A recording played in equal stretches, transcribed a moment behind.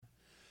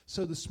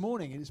So this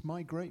morning, it is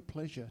my great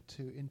pleasure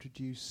to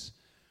introduce,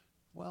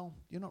 well,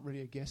 you're not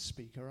really a guest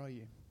speaker, are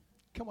you?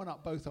 Come on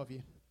up, both of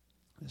you,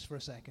 just for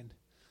a second.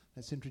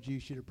 Let's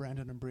introduce you to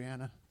Brandon and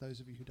Brianna,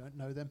 those of you who don't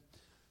know them.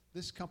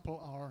 This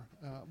couple are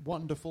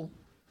wonderful.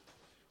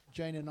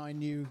 Jane and I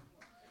knew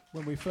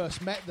when we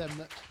first met them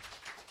that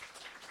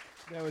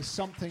there was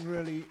something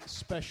really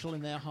special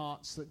in their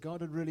hearts, that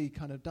God had really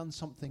kind of done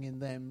something in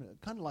them,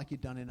 kind of like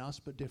he'd done in us,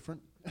 but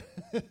different.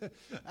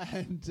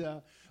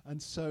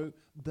 And so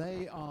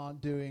they are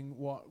doing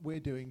what we're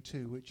doing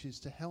too, which is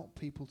to help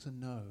people to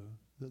know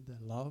that they're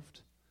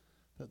loved,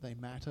 that they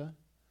matter,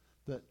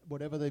 that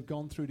whatever they've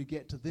gone through to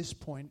get to this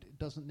point, it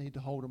doesn't need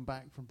to hold them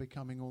back from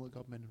becoming all that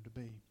God meant them to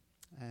be.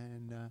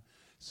 And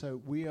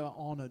so we are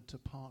honored to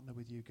partner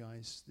with you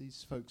guys.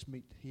 These folks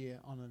meet here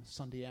on a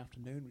Sunday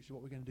afternoon, which is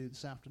what we're going to do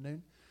this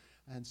afternoon.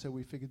 And so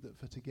we figured that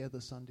for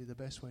Together Sunday, the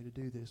best way to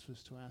do this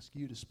was to ask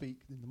you to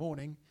speak in the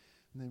morning,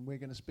 and then we're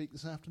going to speak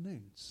this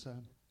afternoon. So,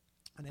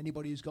 and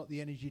anybody who's got the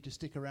energy to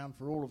stick around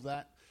for all of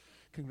that,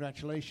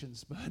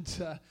 congratulations. But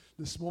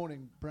this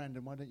morning,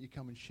 Brandon, why don't you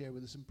come and share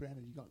with us? And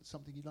Brandon, you got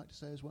something you'd like to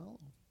say as well?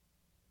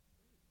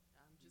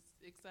 I'm just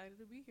excited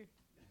to be here.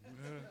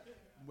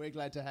 We're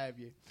glad to have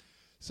you.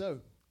 So,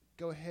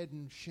 go ahead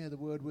and share the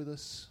word with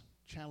us,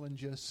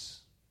 challenge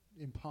us,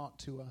 impart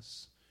to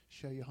us,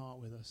 share your heart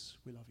with us.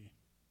 We love you.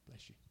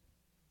 Bless you.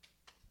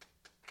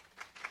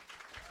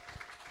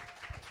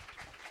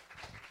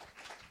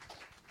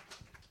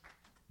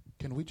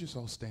 Can we just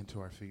all stand to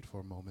our feet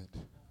for a moment?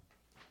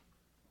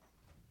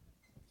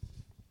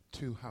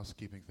 Two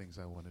housekeeping things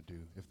I want to do,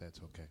 if that's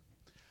okay.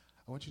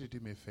 I want you to do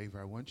me a favor.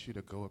 I want you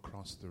to go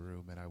across the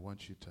room, and I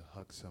want you to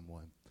hug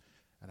someone.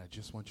 And I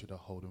just want you to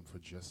hold them for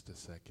just a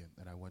second.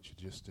 And I want you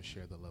just to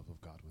share the love of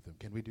God with them.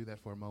 Can we do that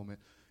for a moment?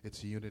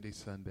 It's Unity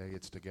Sunday.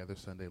 It's Together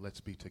Sunday.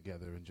 Let's be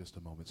together in just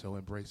a moment. So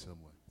embrace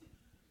someone.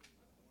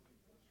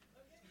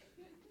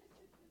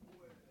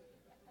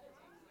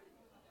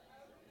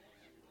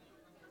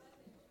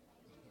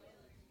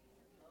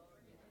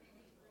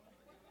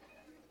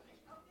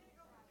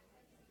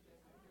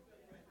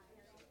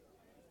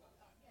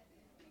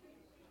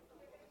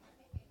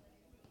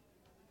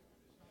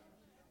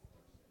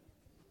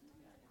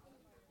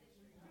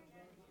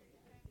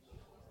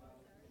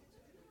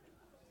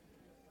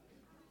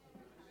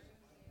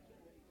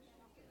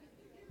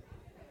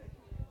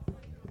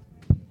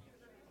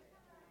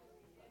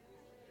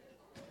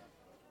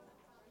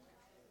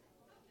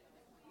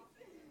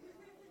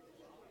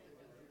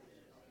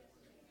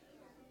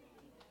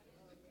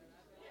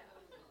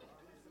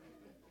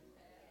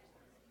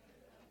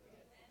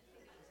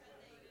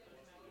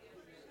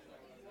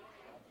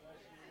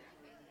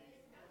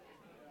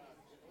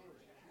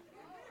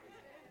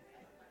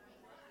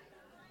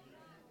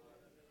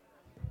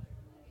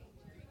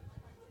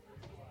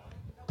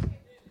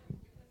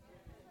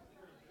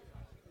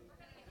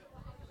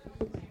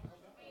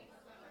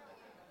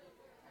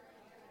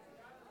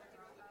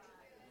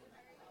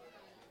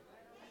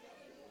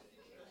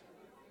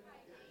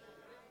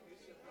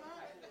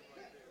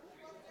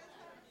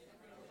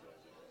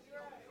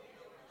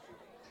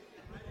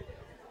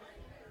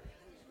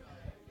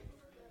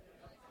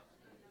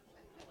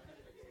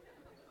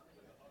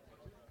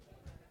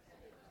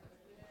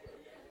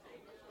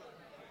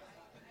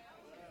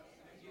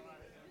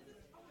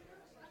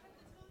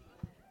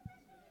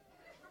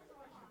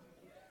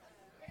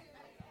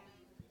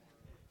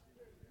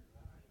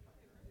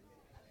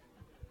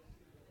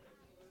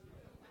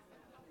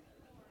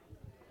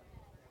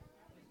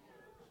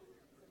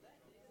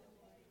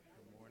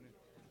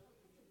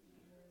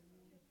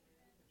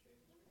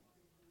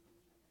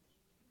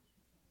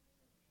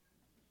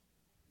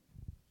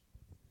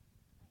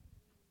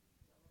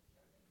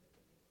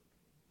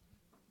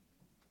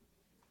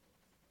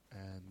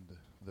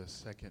 The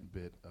second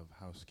bit of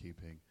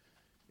housekeeping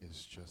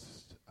is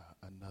just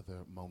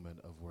another moment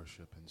of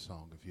worship and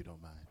song, if you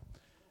don't mind.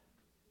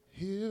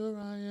 Here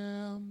I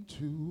am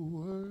to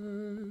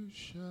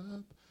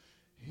worship.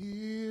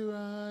 Here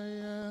I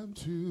am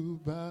to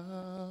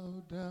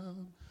bow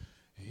down.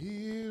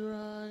 Here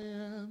I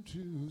am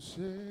to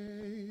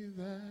say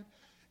that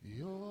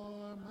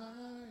you're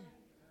mine.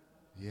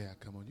 Yeah,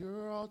 come on,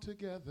 you're all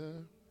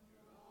together.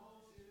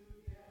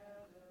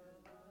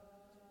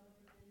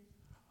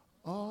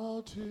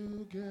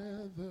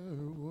 Altogether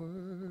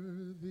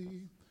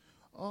worthy,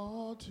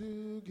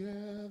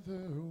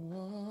 altogether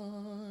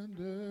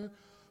wonderful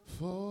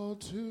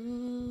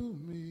to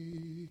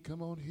me.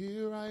 Come on,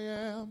 here I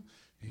am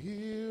to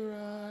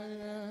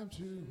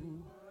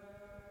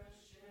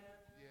worship.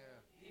 Yeah.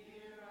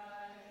 Here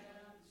I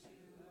am to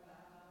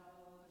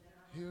bow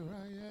down. Here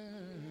I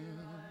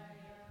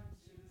am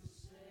to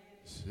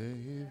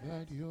say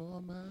that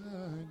you're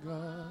my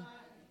God.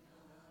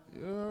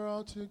 You're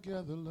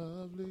altogether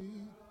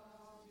lovely,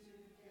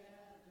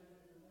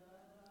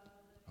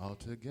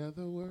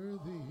 altogether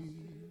worthy,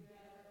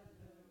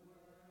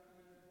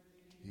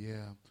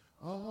 yeah,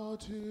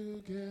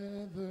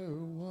 altogether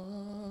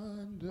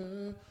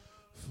wonderful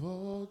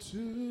to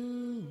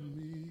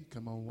me.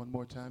 Come on, one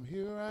more time.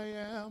 Here I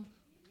am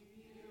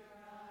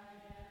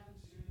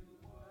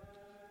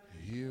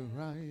Here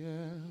I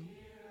am.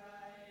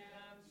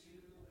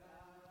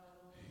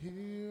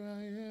 Here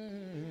I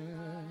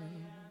am.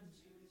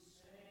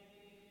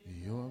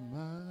 You're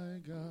my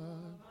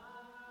God.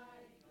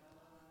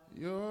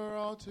 You're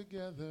all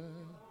together.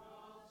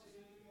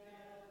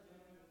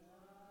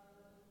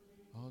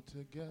 All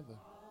together.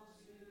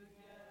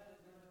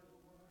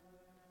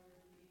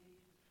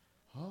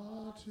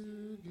 All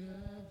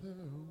together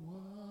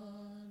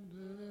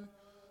wonderful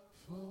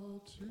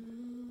to me.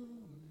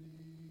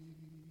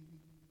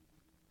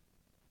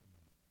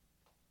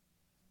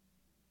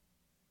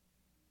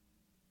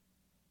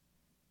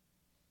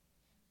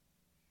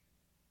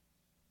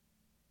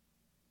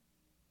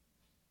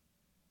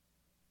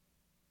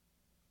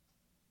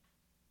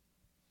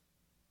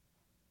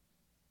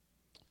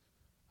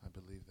 I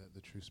believe that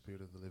the true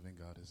spirit of the living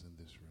God is in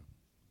this room,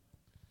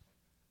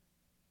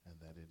 and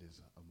that it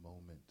is a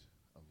moment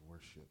of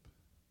worship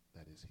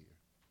that is here,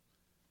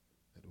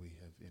 that we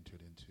have entered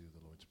into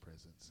the Lord's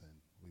presence, and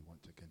we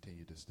want to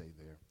continue to stay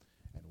there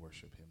and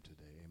worship him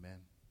today.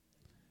 Amen.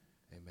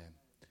 Amen.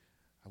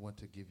 I want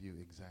to give you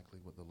exactly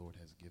what the Lord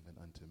has given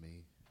unto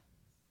me,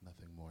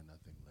 nothing more,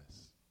 nothing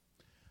less.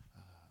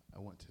 I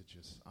want to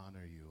just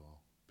honor you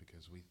all,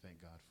 because we thank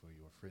God for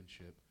your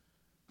friendship,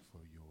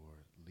 for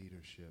your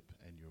leadership,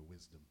 and your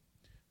wisdom.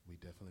 We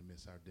definitely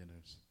miss our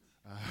dinners.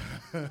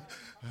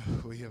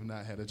 We have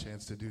not had a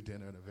chance to do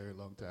dinner in a very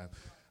long time,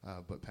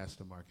 but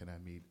Pastor Mark and I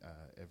meet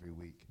every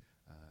week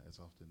as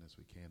often as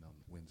we can on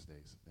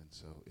Wednesdays, and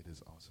so it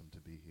is awesome to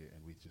be here,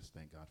 and we just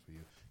thank God for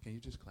you. Can you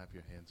just clap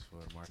your hands for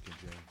Mark and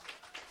Jane?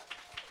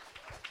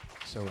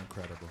 So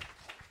incredible.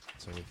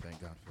 So we thank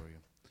God for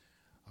you.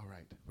 All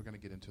right, we're going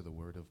to get into the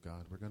Word of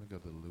God. We're going to go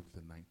to Luke,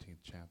 the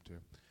 19th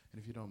chapter. And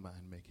if you don't mind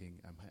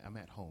I'm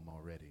at home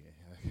already.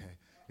 Okay,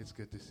 it's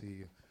good to see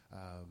you.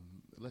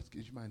 Would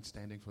you mind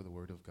standing for the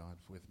Word of God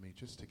with me,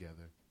 just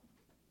together?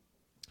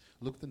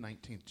 Luke, the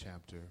 19th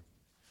chapter.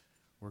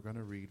 We're going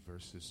to read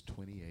verses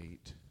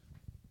 28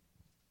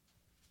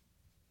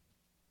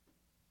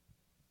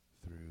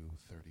 through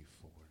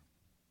 34.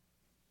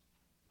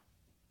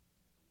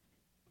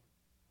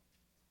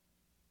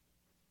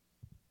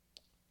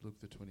 Luke,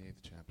 the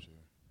 19th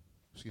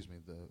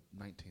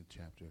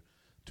chapter,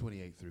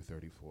 28 through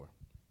 34.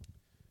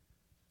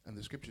 And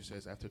the scripture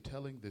says, after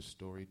telling this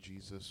story,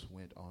 Jesus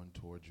went on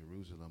toward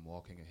Jerusalem,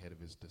 walking ahead of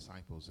his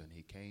disciples, and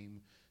he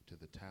came to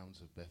the towns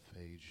of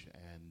Bethphage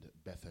and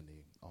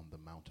Bethany on the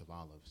Mount of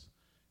Olives.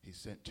 He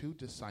sent 2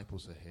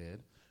 disciples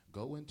ahead.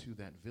 Go into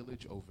that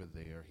village over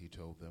there, he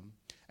told them.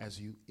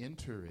 As you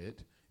enter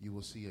it, you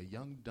will see a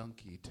young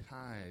donkey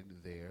tied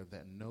there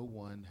that no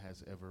one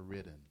has ever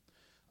ridden.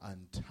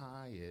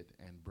 Untie it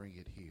and bring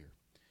it here.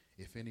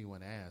 If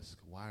anyone asks,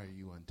 why are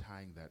you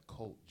untying that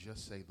colt?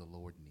 Just say the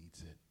Lord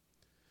needs it.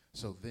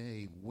 So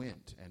they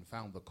went and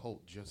found the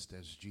colt just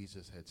as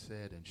Jesus had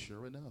said, and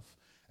sure enough,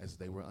 as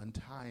they were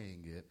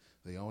untying it,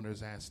 the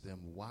owners asked them,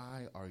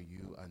 why are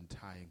you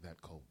untying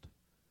that colt?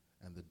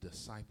 And the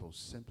disciples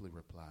simply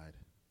replied,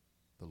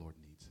 the Lord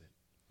needs it.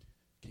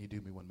 Can you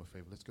do me one more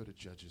favor? Let's go to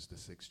Judges, the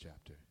 6th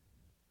chapter.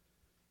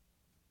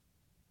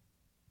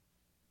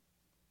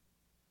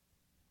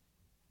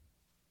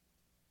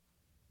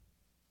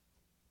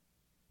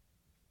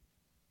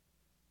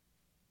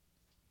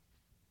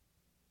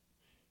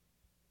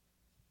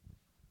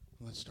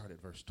 Let's start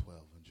at verse 12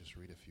 and just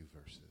read a few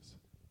verses.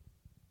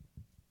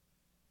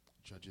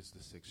 Judges, the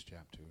 6th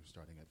chapter,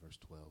 starting at verse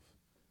 12,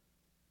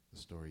 the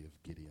story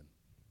of Gideon.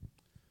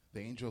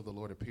 The angel of the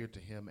Lord appeared to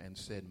him and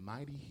said,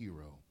 mighty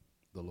hero,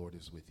 the Lord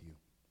is with you.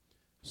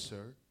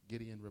 Sir,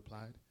 Gideon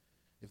replied,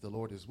 if the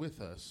Lord is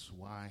with us,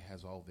 why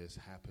has all this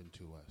happened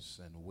to us?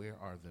 And where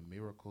are the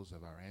miracles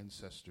of our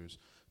ancestors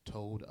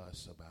told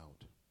us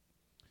about?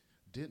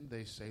 Didn't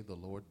they say the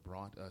Lord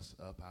brought us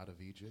up out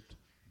of Egypt?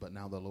 But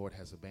now the Lord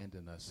has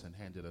abandoned us and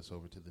handed us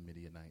over to the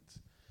Midianites.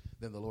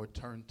 Then the Lord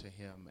turned to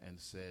him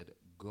and said,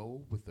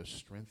 go with the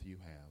strength you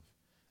have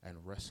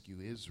and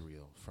rescue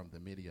Israel from the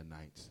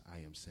Midianites. I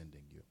am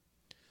sending you.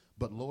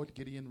 But Lord,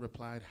 Gideon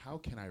replied, how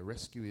can I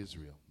rescue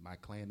Israel? My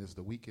clan is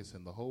the weakest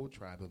in the whole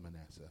tribe of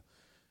Manasseh,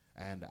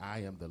 and I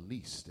am the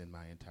least in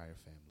my entire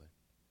family.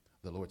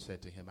 The Lord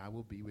said to him, I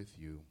will be with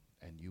you,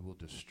 and you will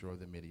destroy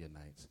the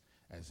Midianites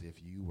as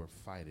if you were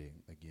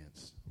fighting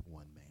against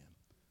one man.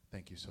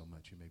 Thank you so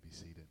much. You may be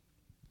seated.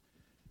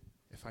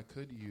 If I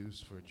could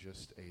use for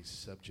just a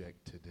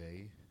subject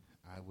today,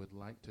 I would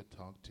like to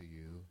talk to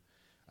you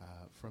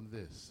from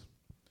this,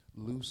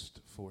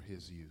 loosed for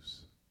his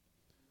use.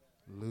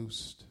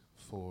 Loosed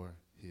for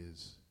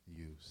his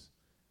use.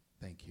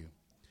 Thank you.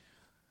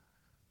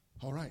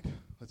 All right,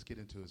 let's get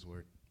into his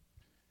word.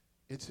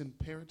 It's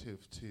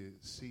imperative to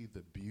see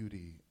the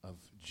beauty of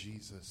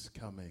Jesus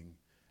coming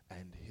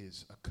and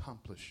his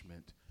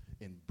accomplishment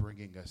in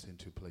bringing us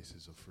into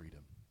places of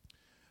freedom.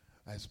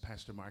 As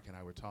Pastor Mark and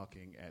I were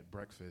talking at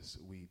breakfast,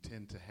 we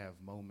tend to have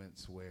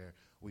moments where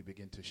we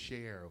begin to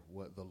share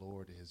what the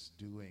Lord is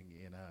doing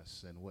in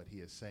us and what he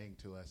is saying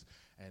to us.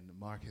 And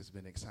Mark has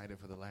been excited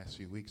for the last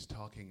few weeks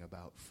talking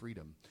about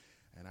freedom.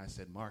 And I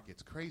said, Mark,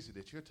 it's crazy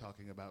that you're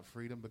talking about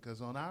freedom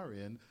because on our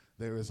end,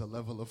 there is a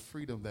level of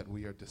freedom that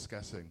we are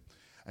discussing.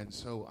 And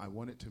so I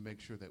wanted to make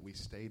sure that we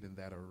stayed in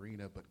that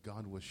arena, but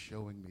God was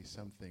showing me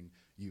something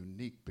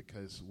unique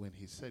because when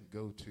he said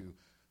go to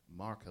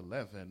Mark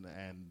 11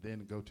 and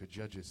then go to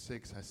Judges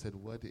 6, I said,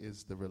 what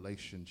is the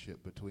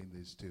relationship between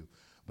these two?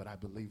 But I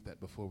believe that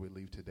before we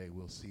leave today,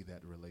 we'll see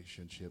that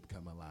relationship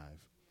come alive.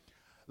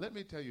 Let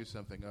me tell you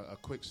something, a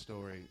quick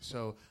story.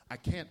 So I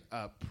can't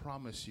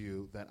promise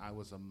you that I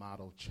was a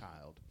model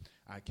child.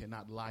 I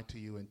cannot lie to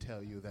you and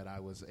tell you that I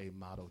was a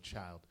model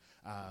child.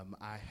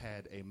 I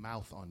had a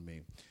mouth on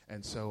me,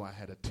 and so I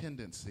had a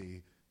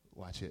tendency,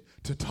 watch it,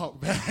 to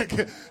talk back.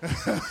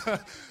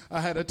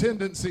 I had a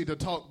tendency to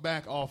talk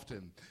back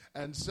often.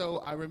 And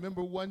so I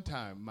remember one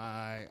time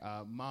my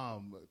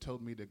mom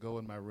told me to go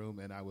in my room,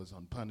 and I was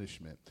on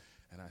punishment.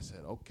 And I said,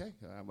 okay,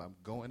 I'm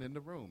going in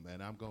the room,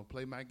 and I'm going to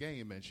play my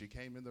game. And she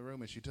came in the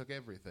room, and she took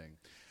everything.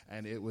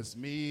 And it was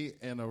me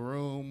in a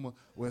room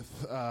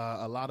with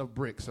a lot of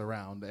bricks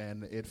around,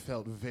 and it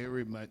felt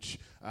very much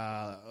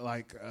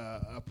like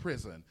a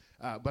prison.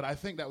 But I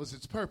think that was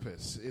its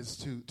purpose, is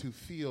to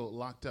feel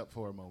locked up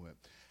for a moment.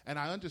 And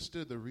I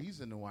understood the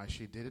reason why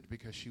she did it,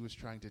 because she was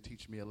trying to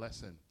teach me a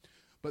lesson.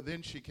 But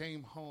then she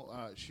came home,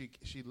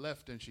 she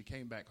left, and she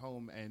came back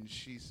home, and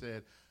she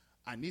said,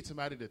 I need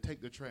somebody to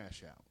take the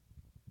trash out.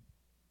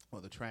 Well,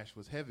 the trash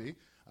was heavy,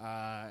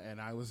 and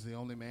I was the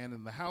only man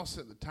in the house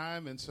at the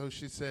time, and so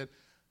she said,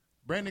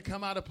 Brandon,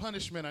 come out of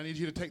punishment. I need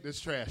you to take this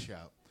trash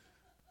out.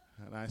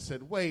 And I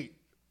said, wait.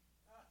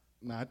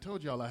 Now, I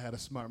told y'all I had a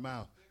smart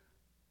mouth.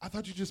 I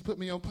thought you just put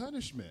me on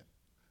punishment.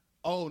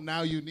 Oh,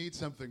 now you need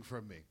something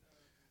from me.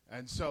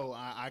 And so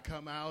I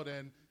come out,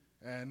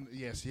 and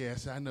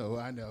yes, I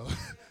know.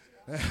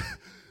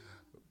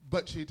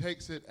 But she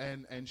takes it,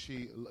 and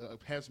she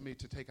has me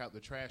to take out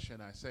the trash,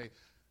 and I say,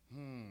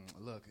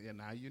 look, and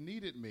now you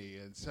needed me.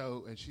 And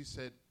she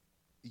said,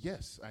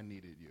 yes, I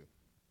needed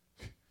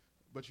you.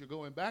 But you're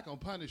going back on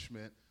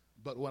punishment.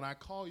 But when I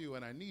call you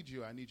and I need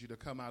you to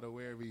come out of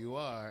wherever you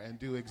are and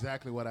do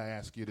exactly what I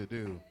ask you to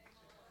do.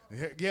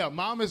 Yeah,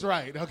 mom is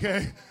right,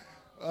 okay?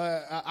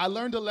 I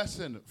learned a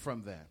lesson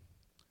from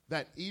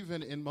that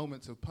even in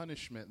moments of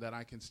punishment that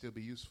I can still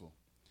be useful.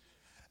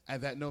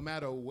 And that no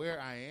matter where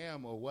I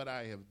am or what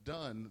I have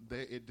done,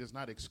 it does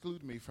not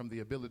exclude me from the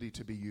ability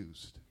to be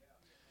used.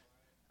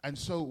 And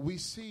so we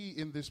see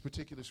in this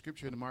particular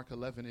scripture in Mark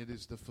 11, it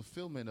is the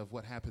fulfillment of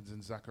what happens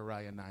in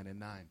Zechariah 9:9.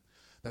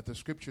 That the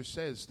scripture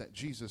says that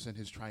Jesus in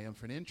his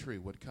triumphant entry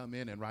would come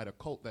in and ride a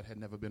colt that had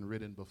never been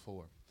ridden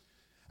before.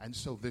 And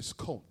so this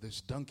colt, this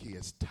donkey,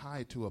 is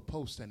tied to a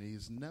post, and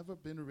he's never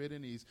been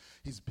ridden.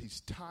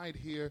 He's tied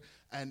here.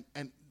 And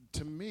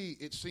to me,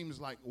 it seems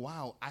like,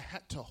 wow, I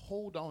had to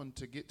hold on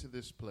to get to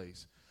this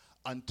place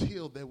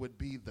until there would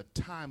be the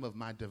time of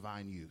my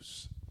divine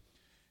use.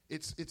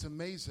 It's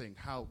amazing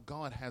how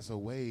God has a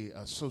way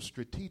so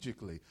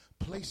strategically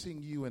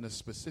placing you in a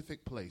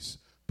specific place,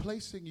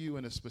 placing you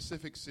in a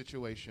specific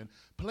situation,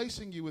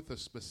 placing you with a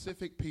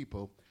specific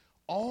people.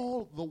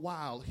 All the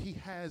while, he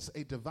has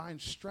a divine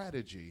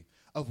strategy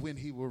of when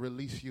he will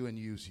release you and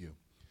use you.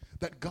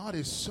 That God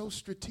is so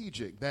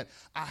strategic that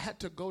I had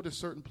to go to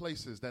certain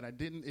places that it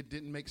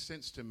didn't make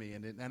sense to me,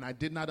 and I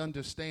did not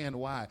understand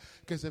why.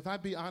 Because if I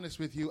be honest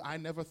with you, I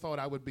never thought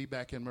I would be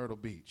back in Myrtle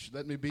Beach.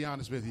 Let me be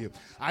honest with you.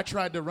 I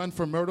tried to run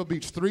from Myrtle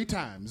Beach 3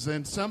 times,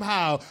 and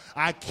somehow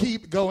I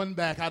keep going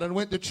back. I done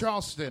went to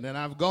Charleston, and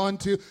I've gone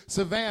to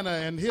Savannah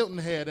and Hilton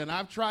Head, and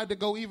I've tried to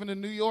go even to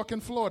New York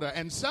and Florida,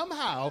 and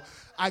somehow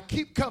I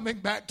keep coming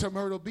back to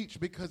Myrtle Beach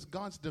because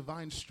God's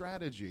divine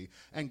strategy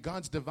and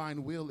God's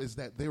divine will is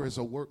that there is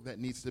a work that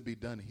needs to be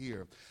done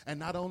here. And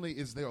not only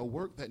is there a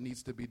work that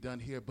needs to be done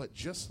here, but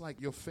just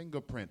like your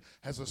fingerprint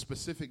has a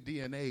specific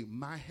DNA,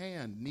 my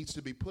hand needs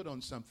to be put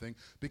on something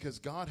because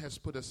God has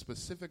put a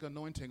specific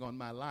anointing on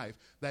my life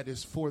that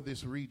is for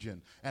this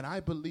region. And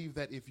I believe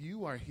that if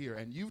you are here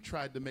and you've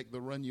tried to make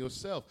the run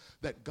yourself,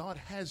 that God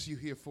has you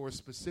here for a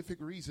specific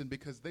reason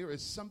because there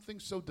is something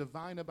so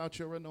divine about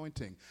your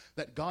anointing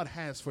that God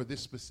has for this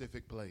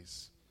specific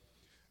place.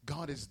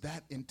 God is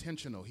that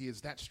intentional. He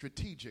is that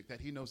strategic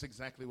that he knows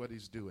exactly what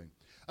he's doing.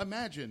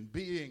 Imagine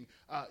being,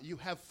 you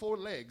have 4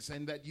 legs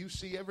and that you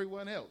see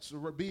everyone else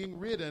being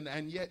ridden,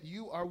 and yet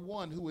you are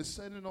one who is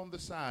sitting on the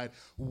side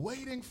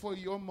waiting for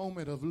your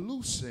moment of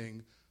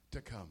loosing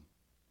to come.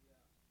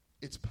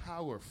 It's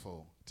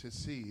powerful to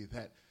see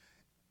that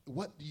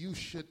what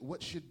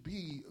should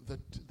be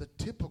the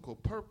typical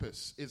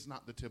purpose is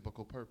not the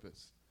typical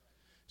purpose.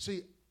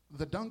 See,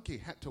 the donkey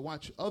had to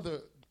watch other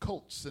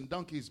colts and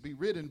donkeys be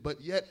ridden, but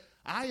yet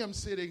I am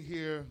sitting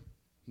here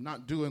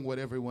not doing what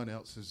everyone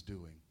else is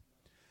doing.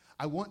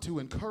 I want to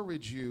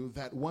encourage you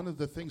that one of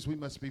the things we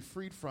must be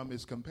freed from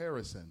is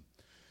comparison,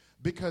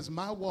 because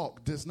my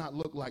walk does not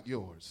look like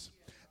yours,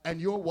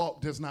 and your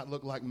walk does not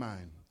look like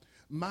mine.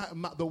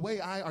 the way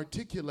I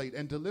articulate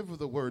and deliver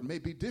the word may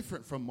be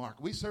different from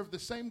Mark. We serve the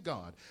same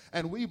God,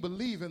 and we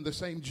believe in the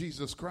same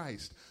Jesus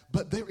Christ.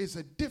 But there is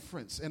a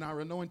difference in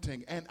our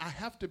anointing, and I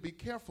have to be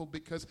careful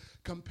because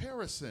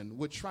comparison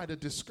would try to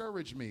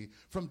discourage me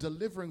from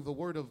delivering the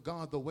word of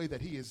God the way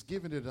that he has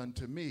given it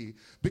unto me,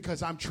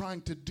 because I'm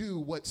trying to do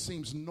what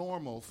seems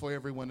normal for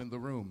everyone in the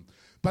room.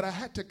 But I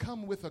had to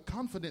come with a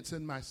confidence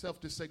in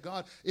myself to say,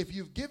 God, if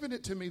you've given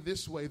it to me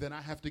this way, then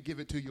I have to give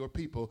it to your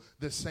people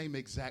the same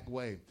exact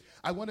way.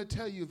 I want to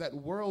tell you that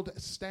world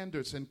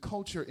standards and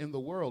culture in the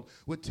world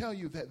would tell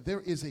you that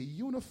there is a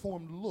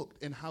uniform look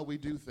in how we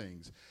do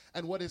things.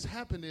 And what has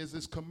happened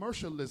is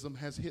commercialism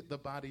has hit the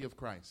body of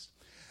Christ.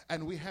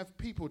 And we have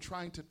people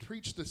trying to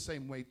preach the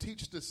same way,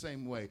 teach the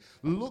same way,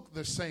 look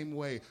the same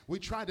way. We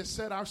try to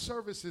set our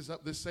services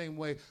up the same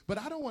way. But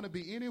I don't want to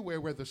be anywhere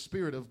where the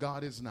Spirit of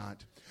God is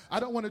not. I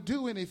don't want to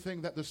do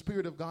anything that the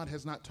Spirit of God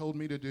has not told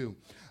me to do.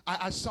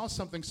 I saw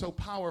something so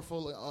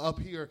powerful up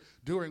here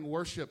during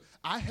worship.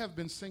 I have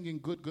been singing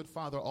Good, Good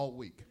Father all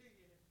week.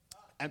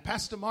 And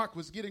Pastor Mark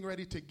was getting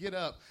ready to get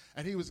up,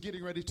 and he was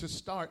getting ready to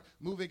start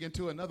moving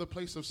into another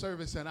place of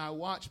service. And I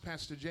watched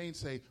Pastor Jane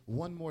say,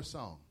 one more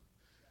song.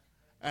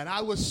 And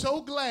I was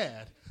so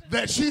glad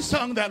that she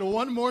sung that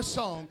one more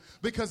song,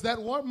 because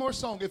that one more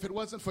song, if it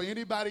wasn't for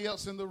anybody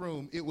else in the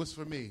room, it was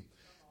for me.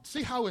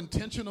 See how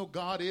intentional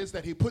God is,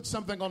 that he put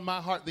something on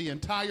my heart the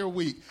entire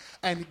week.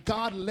 And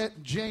God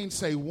let Jane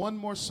say one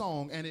more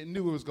song, and it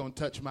knew it was going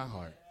to touch my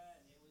heart.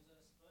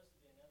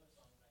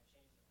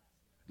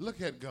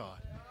 Look at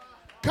God.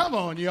 Come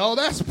on, y'all.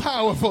 That's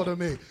powerful to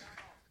me.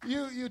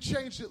 You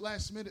changed it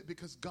last minute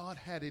because God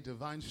had a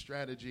divine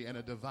strategy and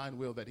a divine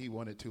will that he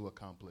wanted to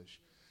accomplish.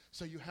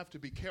 So you have to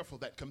be careful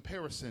that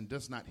comparison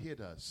does not hit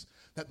us,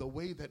 that the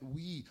way that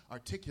we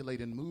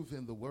articulate and move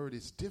in the word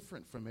is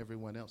different from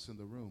everyone else in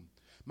the room.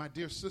 My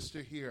dear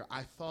sister here,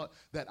 I thought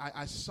that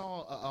I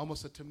saw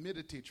almost a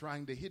timidity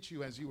trying to hit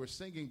you as you were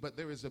singing, but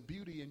there is a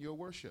beauty in your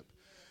worship.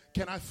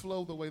 Can I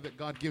flow the way that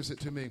God gives it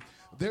to me?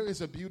 There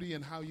is a beauty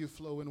in how you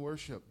flow in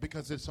worship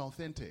because it's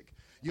authentic.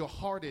 Your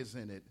heart is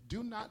in it.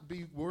 Do not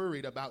be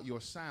worried about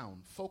your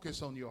sound.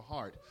 Focus on your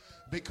heart,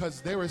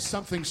 because there is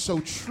something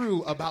so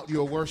true about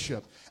your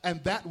worship.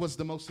 And that was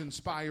the most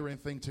inspiring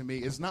thing to me.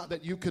 It's not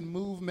that you can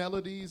move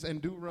melodies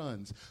and do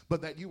runs,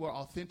 but that you are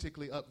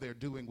authentically up there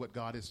doing what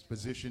God has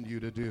positioned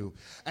you to do.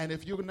 And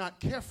if you're not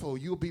careful,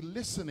 you'll be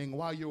listening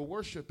while you're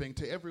worshiping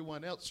to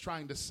everyone else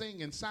trying to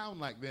sing and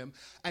sound like them.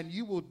 And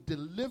you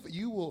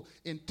will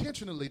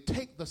intentionally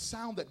take the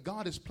sound that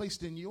God has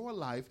placed in your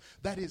life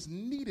that is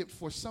needed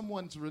for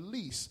someone's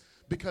release,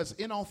 because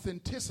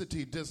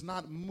inauthenticity does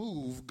not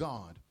move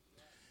God.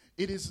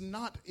 It is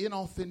not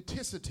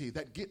inauthenticity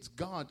that gets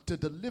God to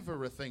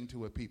deliver a thing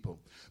to a people.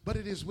 But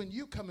it is when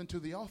you come into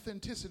the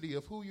authenticity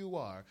of who you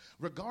are,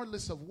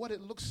 regardless of what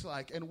it looks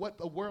like and what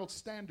the world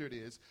standard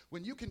is,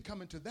 when you can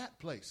come into that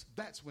place,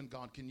 that's when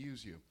God can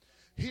use you.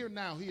 Here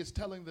now, he is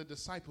telling the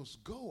disciples,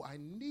 go, I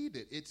need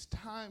it. It's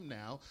time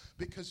now,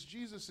 because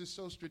Jesus is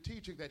so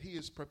strategic that he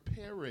is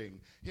preparing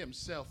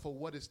himself for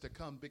what is to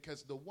come.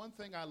 Because the one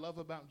thing I love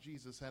about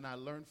Jesus, and I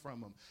learned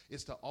from him,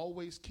 is to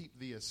always keep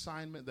the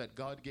assignment that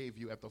God gave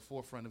you at the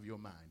forefront of your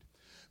mind.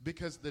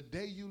 Because the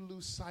day you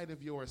lose sight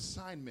of your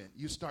assignment,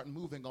 you start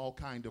moving all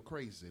kind of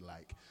crazy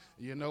like.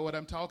 You know what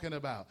I'm talking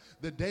about?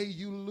 The day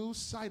you lose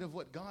sight of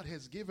what God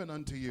has given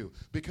unto you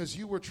because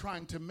you were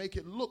trying to make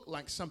it look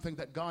like something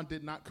that God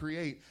did not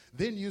create,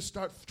 then you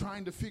start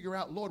trying to figure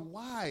out, Lord,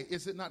 why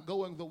is it not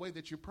going the way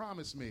that you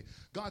promised me?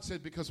 God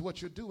said, because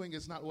what you're doing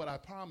is not what I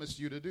promised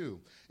you to do.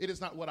 It is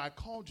not what I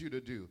called you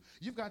to do.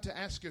 You've got to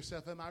ask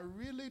yourself, am I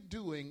really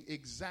doing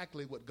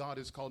exactly what God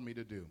has called me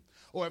to do?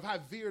 Or have I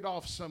veered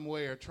off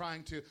somewhere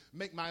trying to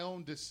make my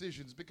own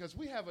decisions? Because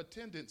we have a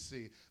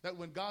tendency that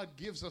when God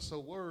gives us a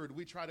word,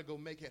 we try to go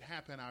make it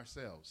happen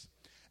ourselves.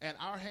 And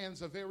our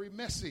hands are very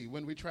messy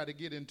when we try to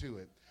get into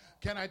it.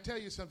 Can I tell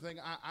you something?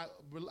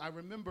 I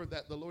remember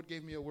that the Lord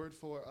gave me a word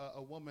for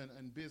a woman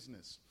in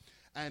business.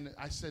 And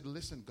I said,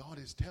 listen, God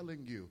is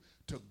telling you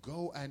to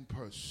go and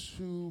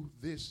pursue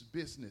this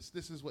business.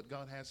 This is what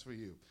God has for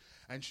you.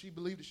 And she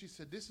believed it. She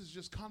said, this is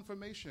just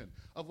confirmation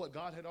of what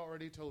God had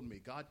already told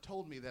me. God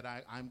told me that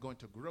I'm going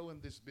to grow in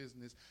this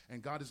business,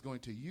 and God is going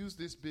to use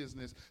this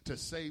business to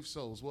save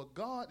souls. Well,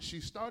 she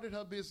started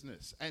her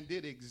business and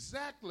did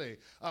exactly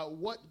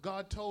what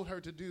God told her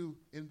to do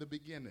in the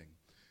beginning.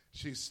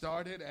 She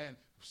started, and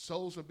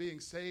souls were being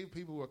saved.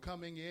 People were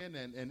coming in,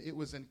 and it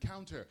was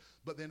encounter.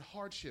 But then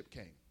hardship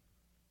came.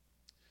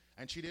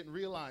 And she didn't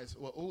realize,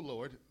 well, oh,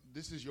 Lord,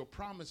 this is your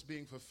promise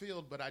being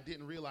fulfilled, but I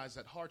didn't realize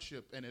that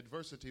hardship and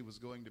adversity was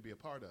going to be a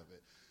part of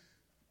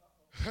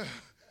it.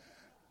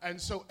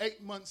 And so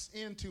 8 months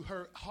into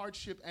her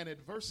hardship and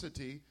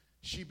adversity,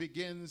 she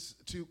begins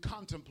to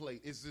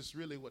contemplate, is this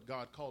really what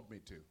God called me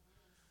to?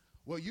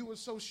 Well, you were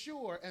so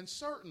sure and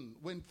certain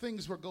when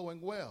things were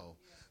going well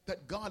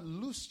that God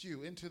loosed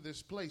you into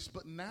this place.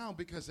 But now,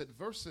 because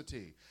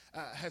adversity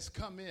has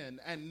come in,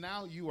 and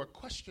now you are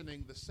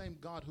questioning the same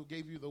God who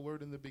gave you the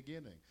word in the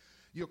beginning.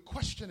 You're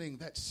questioning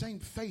that same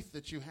faith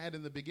that you had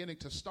in the beginning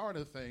to start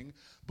a thing,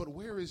 but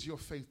where is your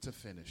faith to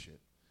finish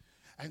it?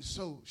 And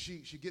so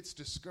she gets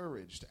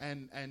discouraged,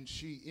 and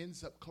she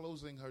ends up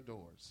closing her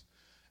doors.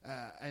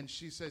 And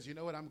she says, you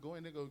know what, I'm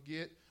going to go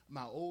get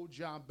my old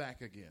job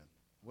back again.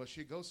 Well,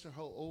 she goes to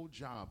her old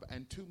job,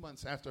 and 2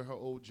 months after her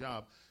old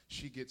job,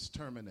 she gets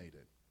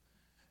terminated.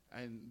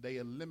 And they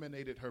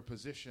eliminated her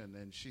position,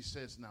 and she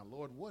says, now,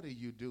 Lord, what are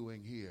you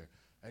doing here?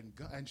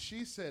 And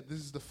she said, this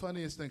is the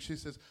funniest thing, she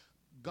says,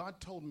 God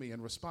told me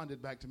and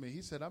responded back to me.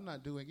 He said, I'm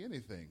not doing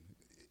anything.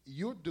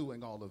 You're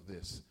doing all of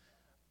this.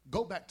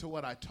 Go back to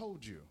what I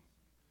told you.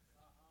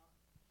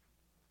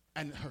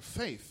 And her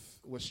faith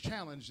was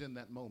challenged in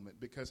that moment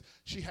because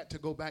she had to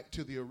go back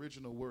to the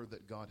original word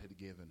that God had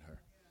given her.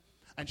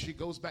 And she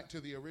goes back to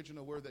the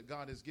original word that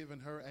God has given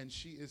her, and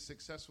she is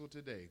successful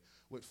today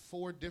with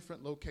 4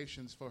 different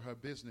locations for her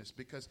business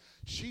because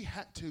she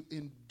had to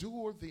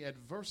endure the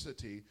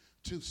adversity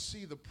to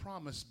see the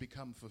promise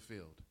become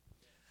fulfilled.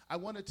 I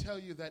want to tell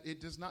you that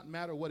it does not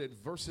matter what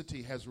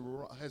adversity has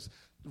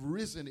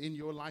risen in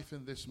your life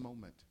in this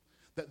moment,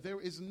 that there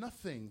is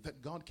nothing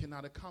that God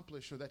cannot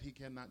accomplish or that he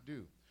cannot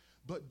do.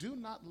 But do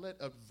not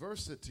let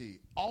adversity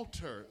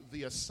alter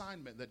the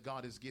assignment that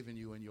God has given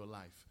you in your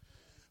life.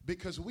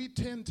 Because we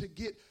tend to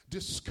get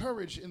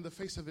discouraged in the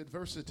face of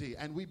adversity,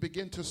 and we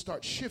begin to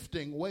start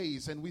shifting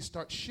ways, and we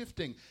start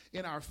shifting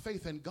in our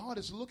faith. And God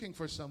is looking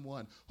for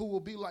someone who will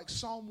be like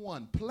Psalm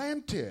 1,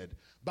 planted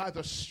by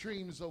the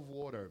streams of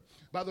water,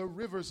 by the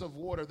rivers of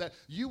water, that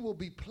you will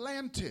be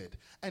planted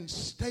and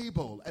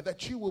stable, and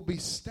that you will be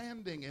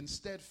standing and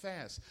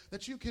steadfast,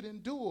 that you can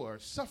endure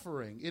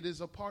suffering. It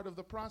is a part of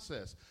the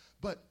process.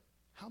 But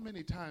how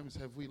many times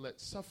have we let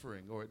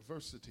suffering or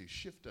adversity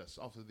shift us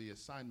off of the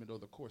assignment or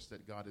the course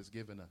that God has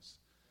given us?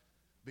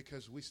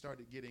 Because we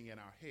started getting in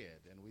our head,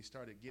 and we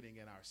started getting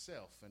in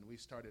ourself, and we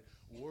started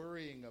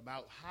worrying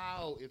about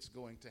how it's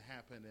going to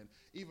happen. And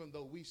even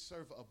though we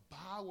serve a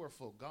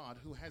powerful God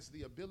who has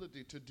the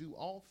ability to do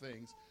all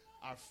things,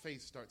 our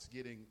faith starts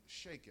getting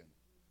shaken.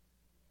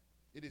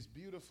 It is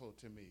beautiful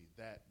to me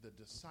that the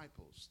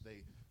disciples,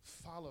 they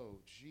follow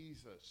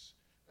Jesus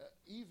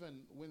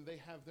even when they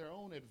have their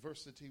own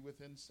adversity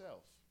within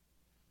self.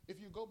 If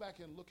you go back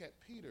and look at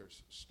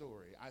Peter's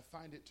story, I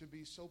find it to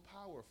be so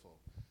powerful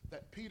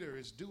that Peter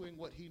is doing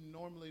what he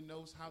normally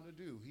knows how to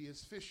do. He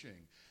is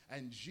fishing,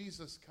 and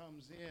Jesus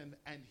comes in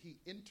and he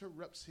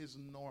interrupts his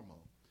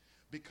normal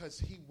because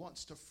he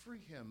wants to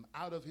free him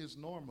out of his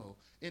normal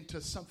into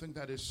something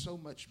that is so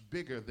much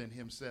bigger than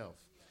himself.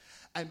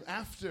 And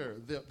after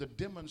the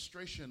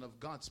demonstration of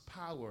God's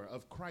power,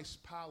 of Christ's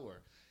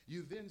power,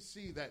 you then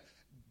see that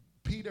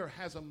Peter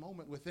has a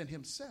moment within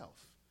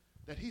himself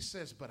that he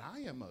says, but I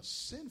am a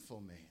sinful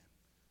man.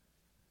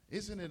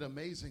 Isn't it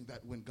amazing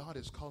that when God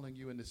is calling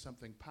you into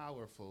something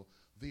powerful,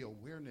 the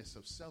awareness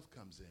of self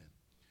comes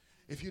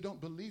in? If you don't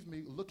believe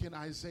me, look in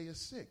Isaiah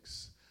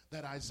 6,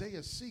 that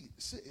Isaiah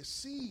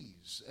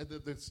sees,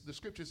 the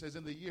scripture says,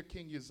 in the year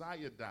King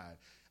Uzziah died,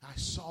 I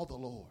saw the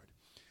Lord.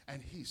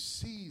 And he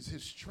sees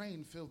his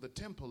train fill the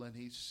temple, and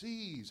he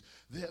sees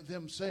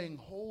them saying,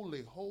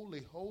 holy,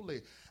 holy,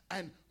 holy.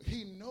 And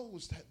he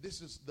knows that this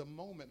is the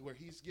moment where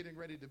he's getting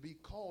ready to be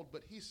called.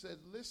 But he said,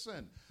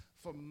 listen,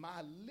 for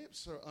my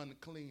lips are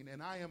unclean,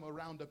 and I am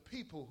around a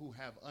people who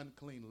have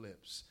unclean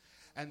lips.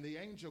 And the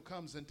angel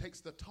comes and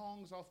takes the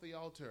tongs off the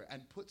altar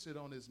and puts it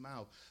on his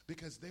mouth,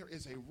 because there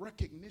is a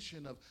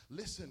recognition of,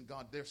 listen,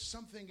 God, there's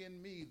something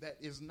in me that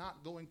is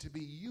not going to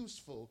be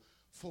useful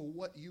for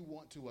what you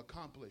want to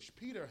accomplish.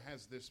 Peter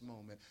has this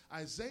moment.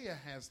 Isaiah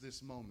has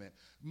this moment.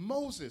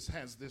 Moses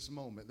has this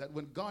moment that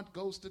when God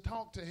goes to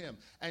talk to him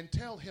and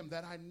tell him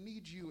that I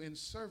need you in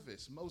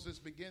service, Moses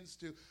begins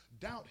to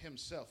doubt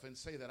himself and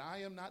say that I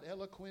am not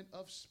eloquent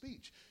of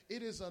speech.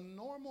 It is a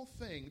normal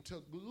thing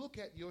to look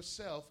at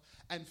yourself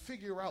and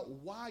figure out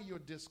why you're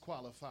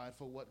disqualified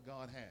for what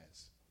God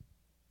has.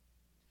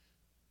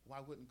 Why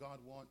wouldn't God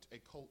want a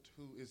colt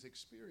who is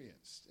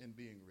experienced in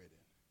being ridden?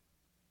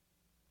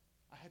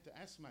 I had to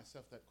ask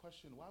myself that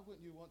question. Why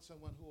wouldn't you want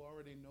someone who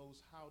already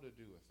knows how to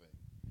do a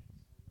thing?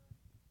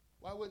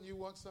 Why wouldn't you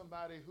want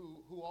somebody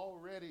who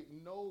already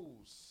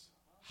knows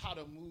how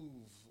to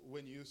move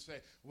when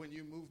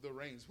you move the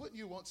reins? Wouldn't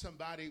you want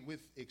somebody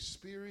with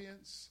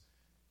experience?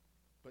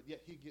 But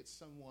yet he gets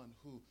someone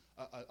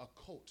a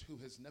colt who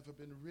has never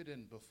been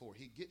ridden before.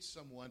 He gets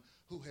someone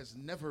who has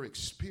never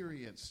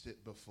experienced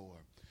it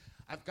before.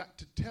 I've got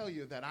to tell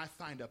you that I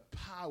find a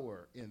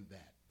power in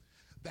that.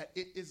 That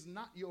it is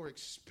not your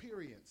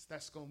experience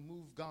that's going to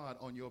move God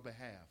on your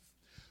behalf,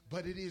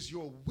 but it is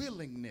your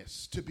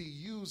willingness to be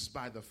used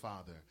by the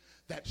Father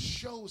that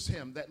shows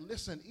him that,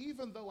 listen,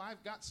 even though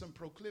I've got some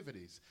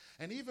proclivities,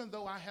 and even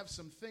though I have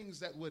some things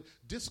that would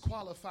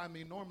disqualify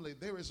me normally,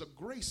 there is a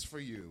grace for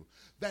you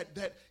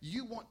that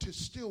you want to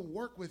still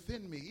work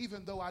within me,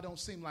 even though I don't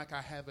seem like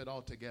I have it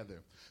all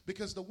together.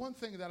 Because the one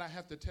thing that I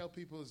have to tell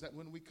people is that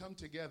when we come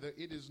together,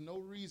 it is no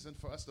reason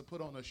for us to put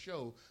on a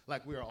show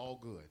like we're all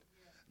good.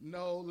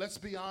 No, let's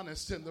be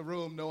honest in the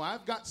room. No,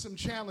 I've got some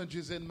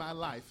challenges in my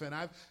life, and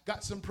I've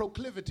got some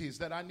proclivities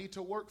that I need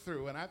to work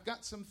through, and I've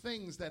got some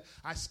things that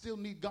I still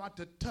need God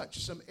to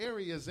touch, some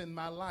areas in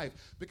my life.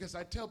 Because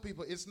I tell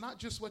people, it's not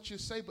just what you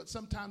say, but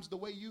sometimes the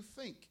way you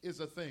think is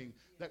a thing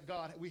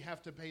that we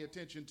have to pay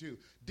attention to.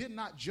 Did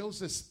not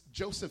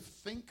Joseph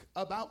think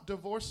about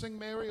divorcing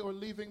Mary or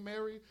leaving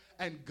Mary?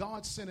 And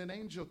God sent an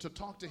angel to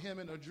talk to him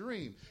in a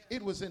dream.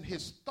 It was in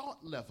his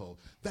thought level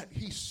that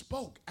he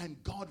spoke,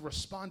 and God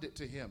responded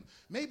to him.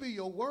 Maybe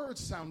your words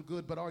sound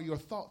good, but are your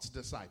thoughts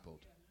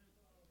discipled?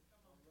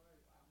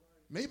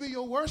 Maybe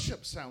your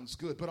worship sounds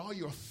good, but are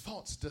your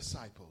thoughts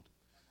discipled?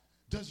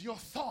 Does your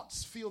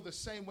thoughts feel the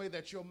same way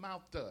that your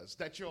mouth does,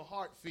 that your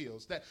heart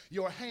feels, that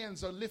your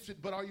hands are lifted,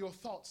 but are your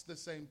thoughts the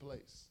same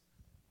place?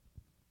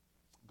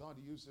 God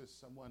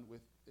uses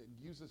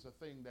a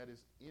thing that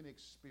is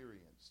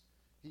inexperienced.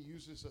 He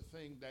uses a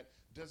thing that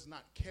does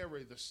not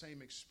carry the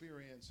same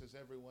experience as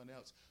everyone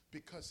else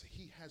because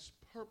he has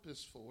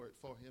purpose for it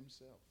for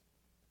himself.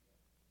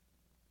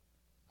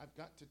 I've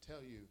got to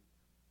tell you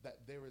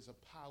that there is a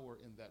power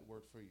in that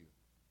word for you.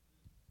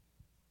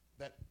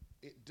 That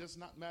it does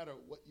not matter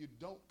what you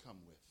don't come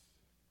with.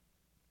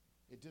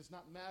 It does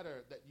not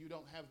matter that you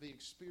don't have the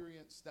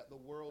experience that the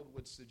world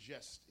would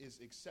suggest is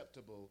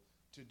acceptable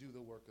to do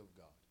the work of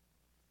God.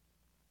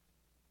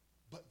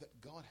 But that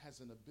God has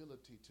an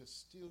ability to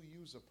still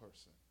use a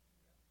person.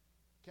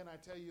 Can I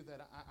tell you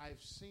that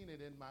I've seen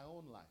it in my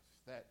own life,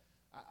 that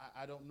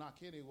I don't knock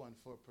anyone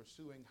for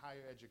pursuing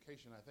higher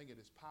education. I think it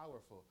is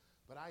powerful.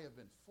 But I have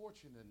been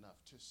fortunate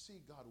enough to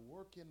see God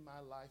work in my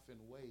life in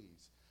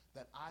ways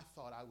that I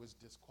thought I was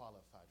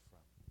disqualified from.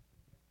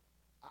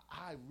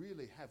 I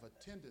really have a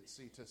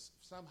tendency to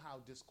somehow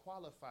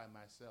disqualify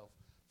myself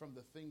from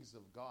the things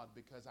of God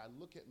because I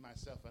look at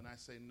myself and I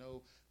say,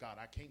 no, God,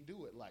 I can't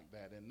do it like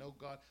that. And no,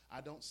 God, I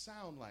don't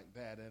sound like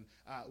that. And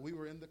we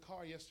were in the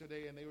car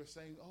yesterday and they were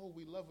saying, oh,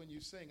 we love when you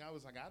sing. I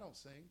was like, I don't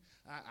sing.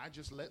 I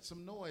just let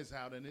some noise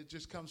out and it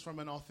just comes from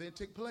an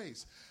authentic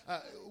place.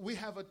 We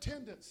have a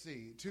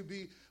tendency to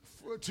be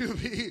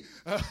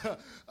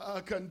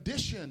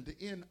conditioned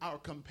in our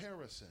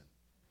comparison.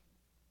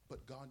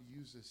 But God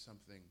uses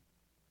something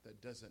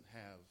that doesn't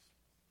have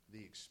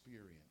the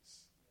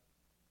experience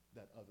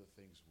that other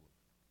things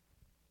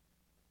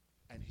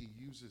would. And he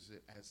uses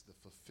it as the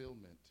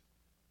fulfillment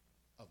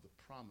of the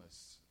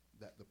promise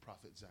that the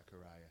prophet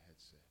Zechariah had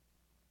said.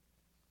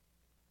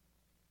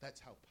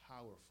 That's how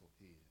powerful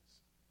he is.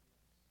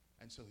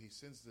 And so he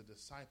sends the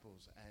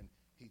disciples and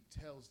he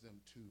tells them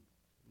to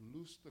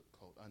loose the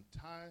colt,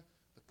 untie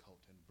the colt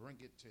and bring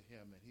it to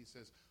him. And he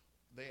says,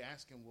 they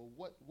ask him, well,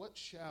 what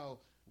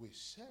shall we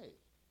say?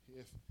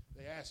 If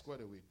they ask, what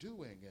are we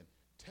doing? And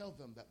tell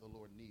them that the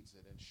Lord needs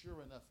it. And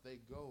sure enough, they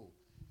go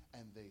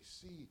and they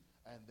see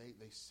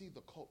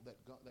the colt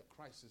that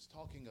Christ is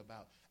talking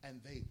about, and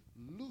they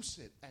loose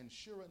it. And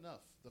sure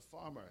enough, the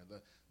farmer,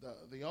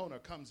 the owner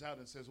comes out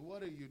and says,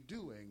 what are you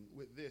doing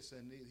with this?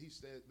 And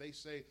they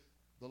say,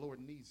 the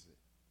Lord needs it.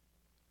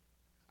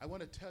 I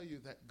want to tell you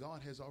that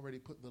God has already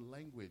put the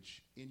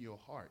language in your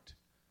heart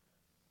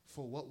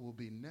for what will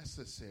be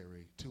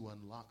necessary to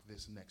unlock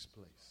this next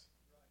place.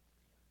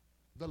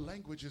 The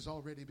language has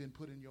already been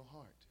put in your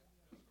heart.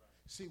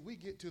 See, we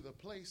get to the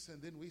place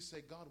and then we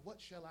say, God, what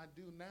shall I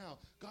do now?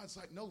 God's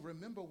like, no,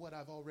 remember what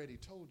I've already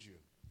told you.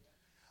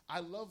 I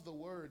love the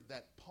word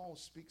that Paul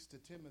speaks to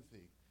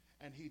Timothy,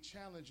 and he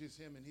challenges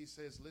him and he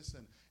says,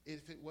 listen,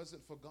 if it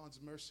wasn't for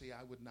God's mercy,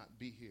 I would not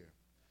be here.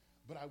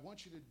 But I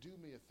want you to do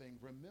me a thing.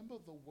 Remember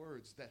the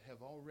words that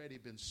have already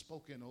been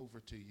spoken over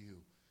to you.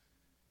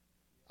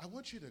 I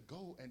want you to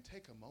go and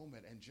take a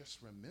moment and just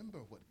remember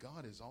what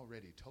God has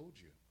already told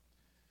you.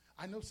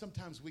 I know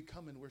sometimes we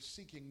come and we're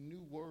seeking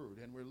new word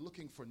and we're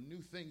looking for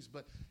new things,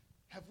 but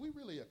have we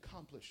really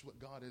accomplished what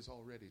God has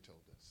already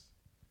told us?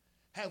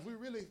 Have we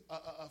really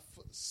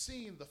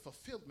seen the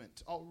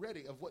fulfillment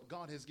already of what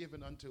God has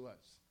given unto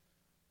us?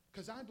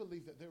 Because I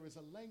believe that there is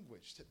a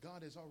language that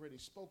God has already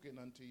spoken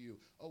unto you,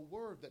 a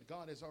word that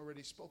God has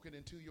already spoken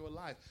into your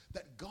life,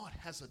 that God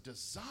has a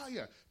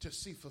desire to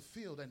see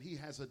fulfilled, and he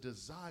has a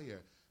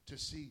desire to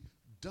see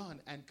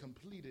done and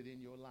completed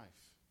in your life.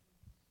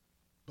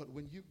 But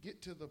when you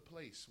get to the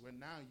place where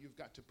now you've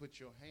got to put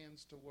your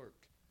hands to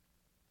work,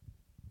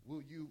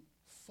 will you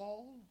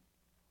fall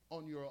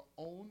on your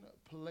own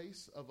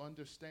place of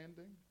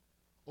understanding,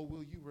 or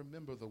will you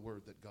remember the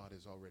word that God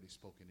has already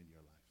spoken in your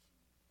life?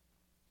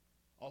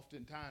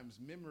 Oftentimes,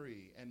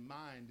 memory and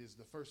mind is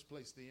the first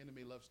place the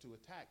enemy loves to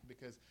attack,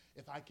 because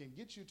if I can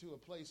get you to a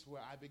place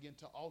where I begin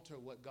to alter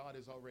what God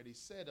has already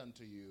said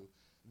unto you,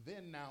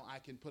 then now I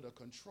can put a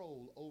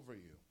control over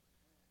you.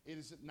 It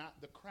is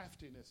not the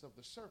craftiness of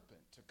the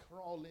serpent to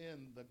crawl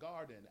in the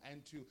garden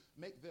and to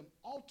make them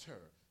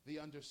alter the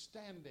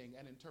understanding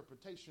and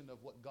interpretation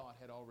of what God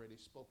had already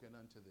spoken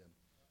unto them.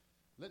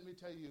 Let me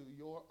tell you,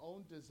 your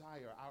own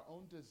desire, our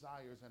own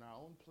desires, and our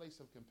own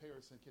place of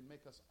comparison can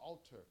make us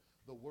alter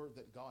the word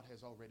that God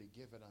has already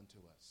given unto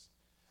us,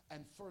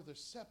 and further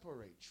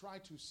try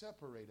to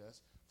separate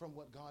us from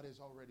what God has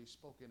already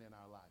spoken in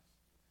our life.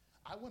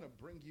 I want to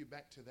bring you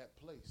back to that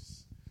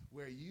place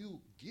where you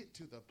get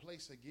to the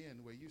place again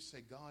where you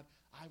say, God,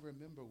 I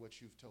remember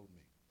what you've told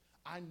me.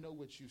 I know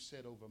what you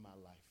said over my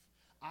life.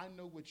 I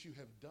know what you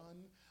have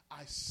done.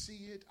 I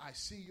see it. I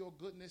see your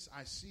goodness.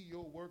 I see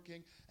your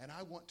working, and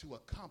I want to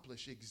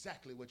accomplish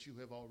exactly what you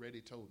have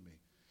already told me.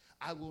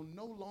 I will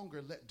no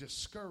longer let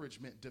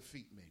discouragement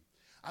defeat me.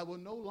 I will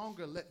no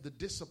longer let the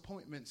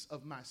disappointments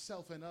of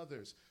myself and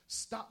others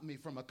stop me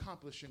from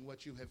accomplishing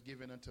what you have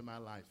given unto my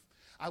life.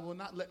 I will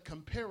not let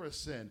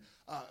comparison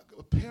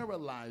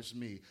paralyze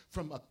me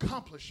from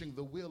accomplishing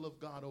the will of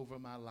God over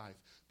my life.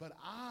 But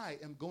I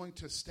am going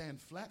to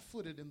stand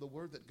flat-footed in the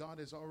word that God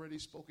has already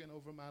spoken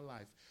over my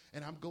life.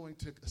 And I'm going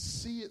to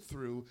see it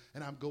through,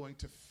 and I'm going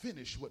to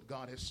finish what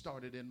God has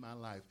started in my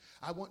life.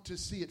 I want to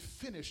see it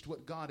finished,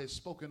 what God has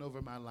spoken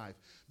over my life.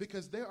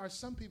 Because there are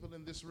some people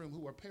in this room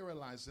who are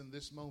paralyzed in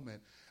this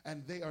moment,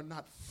 and they are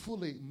not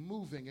fully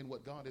moving in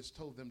what God has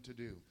told them to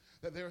do.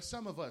 That there are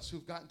some of us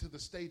who've gotten to the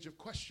stage of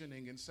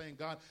questioning and saying,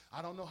 God,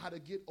 I don't know how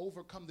to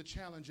overcome the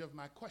challenge of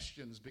my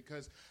questions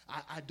because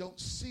I don't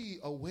see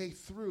a way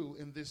through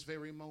in this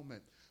very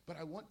moment. But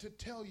I want to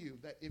tell you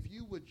that if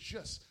you would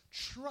just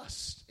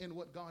trust in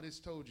what God has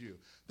told you,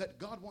 that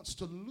God wants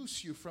to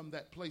loose you from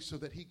that place so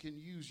that he can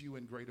use you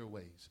in greater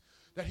ways.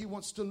 That he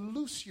wants to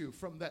loose you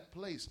from that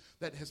place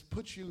that has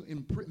put you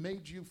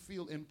made you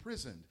feel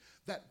imprisoned.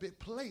 That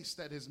place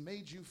that has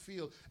made you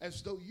feel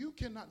as though you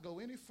cannot go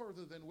any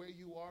further than where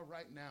you are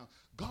right now.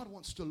 God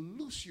wants to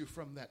loose you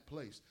from that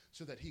place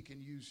so that he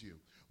can use you.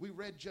 We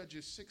read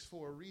Judges 6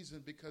 for a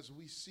reason, because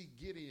we see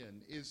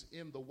Gideon is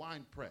in the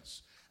wine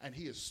press and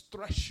he is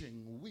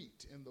threshing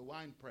wheat in the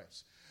wine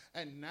press.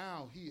 And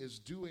now he is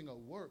doing a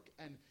work,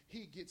 and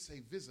he gets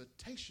a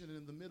visitation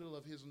in the middle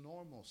of his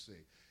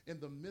normalcy, in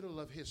the middle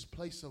of his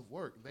place of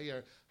work. They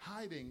are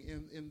hiding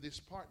in this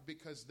part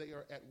because they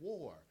are at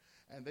war.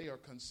 And they are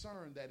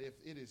concerned that if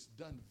it is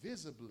done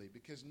visibly,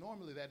 because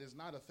normally that is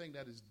not a thing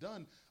that is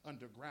done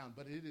underground,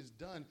 but it is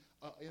done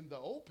in the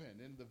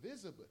open, in the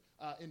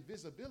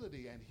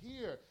invisibility. And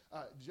here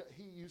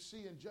you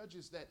see in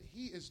Judges that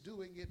he is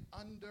doing it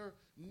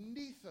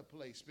underneath a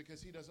place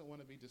because he doesn't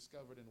want to be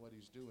discovered in what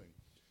he's doing,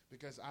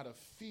 because out of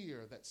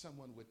fear that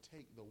someone would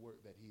take the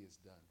work that he has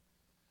done.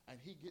 And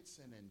he gets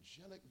an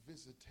angelic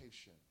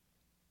visitation,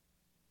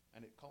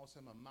 and it calls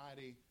him a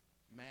mighty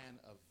man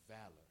of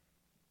valor.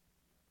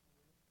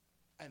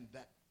 And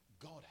that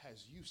God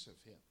has use of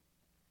him.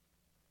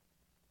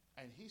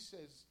 And he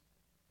says,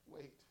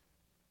 wait,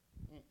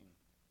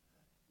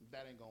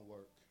 that ain't going to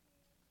work.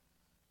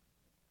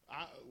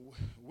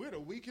 We're the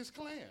weakest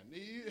clan.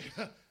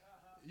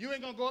 You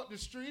ain't going to go up the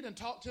street and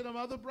talk to them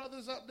other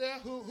brothers up there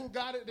who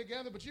got it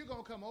together, but you're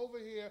going to come over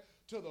here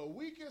to the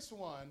weakest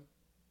one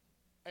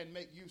and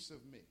make use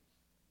of me.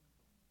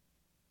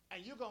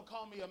 And you're going to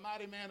call me a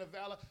mighty man of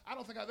valor. I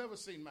don't think I've ever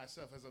seen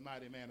myself as a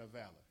mighty man of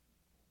valor.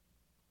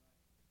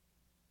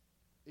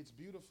 It's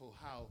beautiful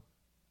how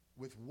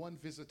with one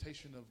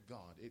visitation of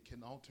God, it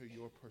can alter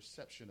your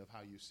perception of how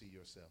you see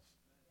yourself.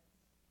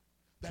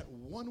 That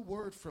one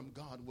word from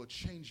God will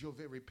change your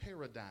very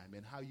paradigm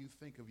in how you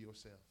think of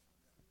yourself.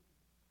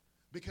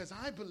 Because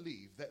I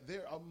believe that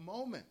there are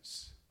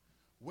moments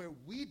where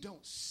we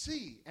don't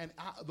see, and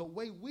the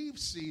way we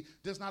see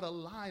does not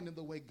align in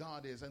the way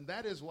God is. And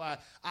that is why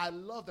I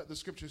love that the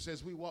scripture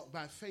says we walk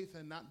by faith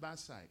and not by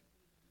sight.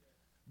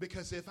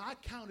 Because if I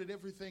counted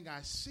everything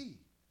I see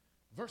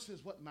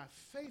versus what my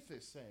faith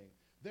is saying,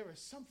 there is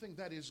something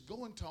that is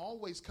going to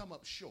always come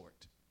up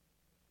short.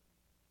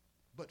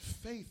 But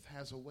faith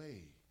has a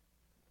way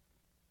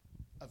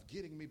of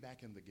getting me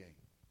back in the game,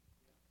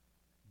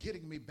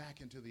 getting me back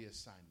into the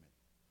assignment,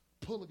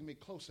 pulling me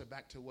closer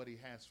back to what he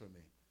has for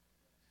me.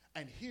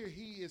 And here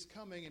he is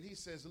coming, and he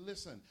says,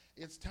 listen,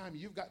 it's time.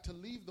 You've got to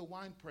leave the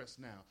wine press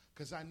now,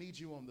 because I need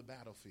you on the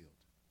battlefield.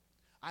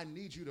 I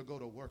need you to go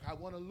to work. I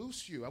want to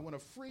loose you. I want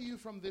to free you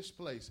from this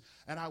place,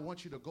 and I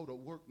want you to go to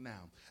work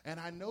now. And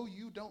I know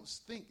you don't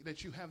think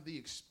that you have the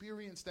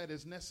experience that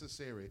is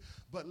necessary,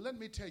 but let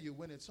me tell you,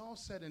 when it's all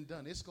said and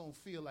done, it's going to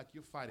feel like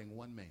you're fighting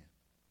one man.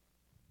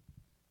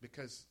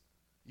 Because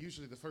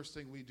usually the first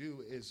thing we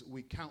do is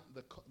we count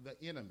the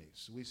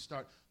enemies. We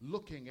start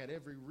looking at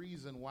every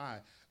reason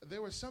why.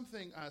 There was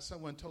something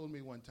someone told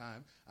me one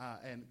time,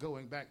 and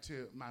going back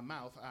to my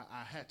mouth,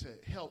 I had to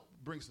help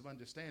bring some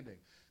understanding.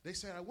 They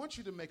said, I want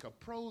you to make a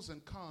pros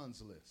and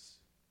cons list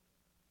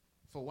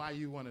for why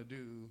you want to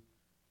do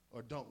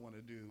or don't want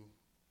to do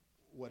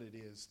what it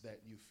is that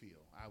you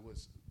feel. I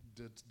was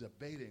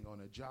debating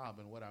on a job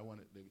and what I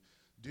wanted to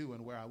do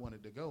and where I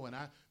wanted to go, and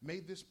I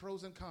made this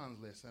pros and cons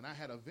list, and I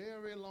had a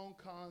very long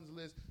cons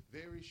list,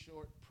 very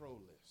short pro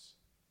list.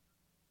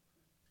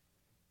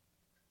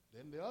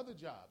 Then the other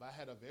job, I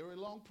had a very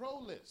long pro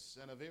list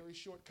and a very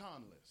short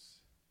con list.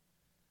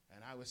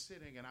 And I was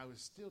sitting and I was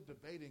still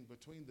debating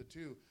between the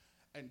two.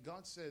 And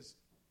God says,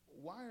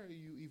 why are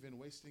you even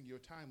wasting your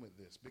time with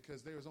this?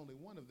 Because there's only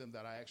one of them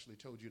that I actually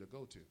told you to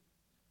go to.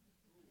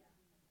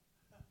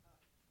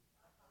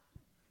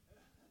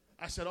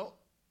 I said, oh,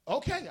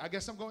 okay, I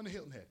guess I'm going to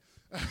Hilton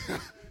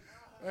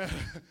Head.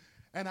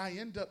 And I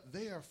end up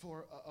there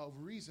for a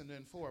reason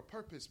and for a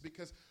purpose,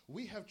 because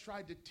we have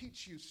tried to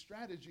teach you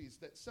strategies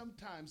that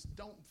sometimes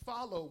don't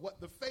follow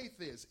what the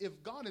faith is.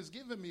 If God has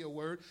given me a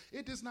word,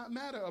 it does not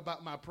matter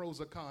about my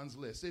pros or cons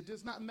list. It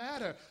does not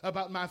matter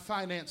about my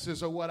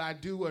finances or what I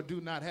do or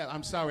do not have.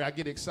 I'm sorry, I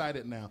get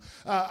excited now.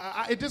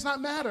 It does not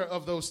matter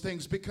of those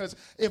things, because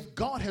if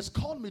God has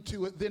called me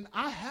to it, then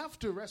I have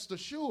to rest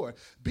assured,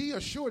 be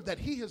assured that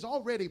he has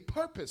already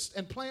purposed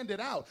and planned it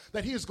out,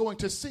 that he is going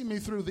to see me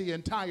through the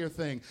entire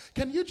thing.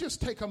 Can you just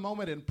take a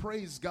moment and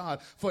praise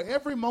God for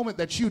every moment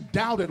that you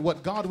doubted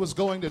what God was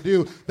going to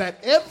do,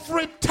 that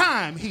every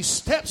time he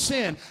steps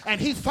in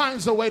and he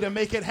finds a way to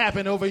make it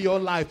happen over your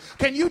life?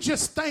 Can you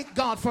just thank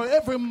God for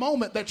every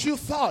moment that you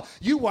thought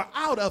you were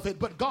out of it,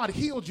 but God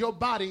healed your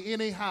body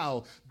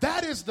anyhow?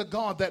 That is the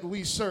God that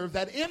we serve,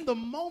 that in the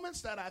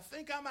moments that I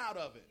think I'm out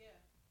of it,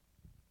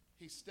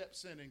 he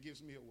steps in and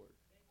gives me a word.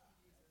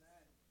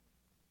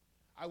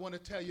 I want to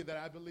tell you that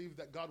I believe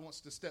that God wants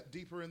to step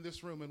deeper in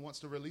this room and wants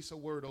to release a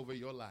word over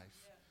your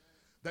life.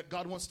 That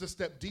God wants to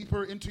step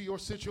deeper into your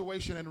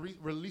situation and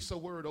release a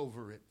word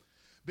over it.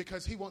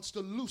 Because he wants to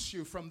loose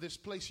you from this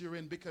place you're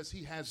in, because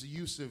he has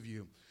use of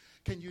you.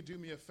 Can you do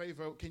me a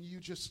favor? Can you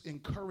just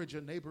encourage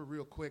a neighbor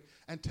real quick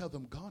and tell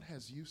them God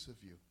has use of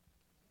you?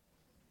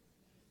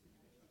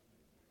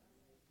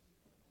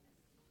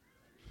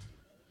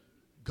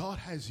 God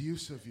has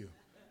use of you.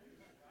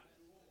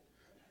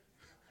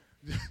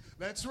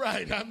 That's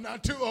right. I'm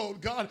not too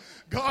old. God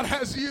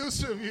has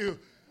use of you.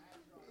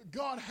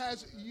 God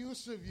has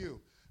use of you.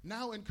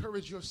 Now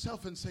encourage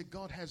yourself and say,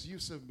 God has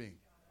use of me.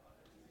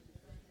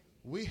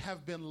 We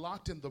have been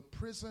locked in the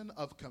prison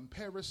of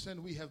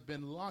comparison. We have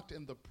been locked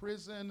in the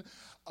prison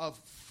of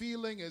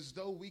feeling as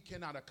though we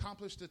cannot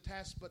accomplish the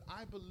task. But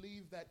I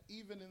believe that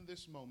even in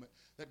this moment,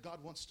 that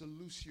God wants to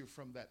loose you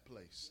from that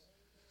place.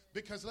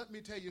 Because let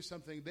me tell you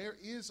something, there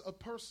is a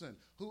person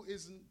who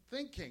isn't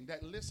thinking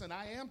that, listen,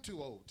 I am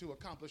too old to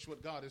accomplish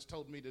what God has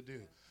told me to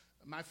do.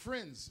 My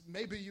friends,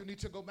 maybe you need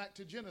to go back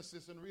to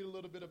Genesis and read a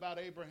little bit about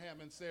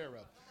Abraham and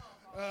Sarah.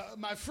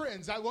 My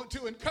friends, I want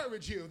to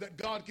encourage you that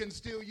God can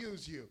still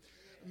use you.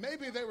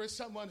 Maybe there is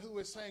someone who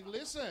is saying,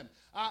 listen,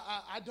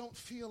 I don't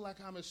feel like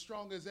I'm as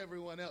strong as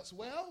everyone else.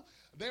 Well,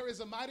 there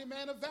is a mighty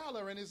man of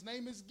valor, and his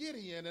name is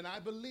Gideon, and I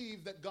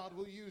believe that God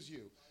will use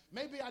you.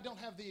 Maybe I don't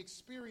have the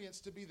experience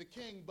to be the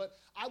king, but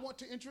I want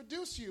to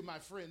introduce you, my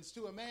friends,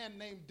 to a man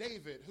named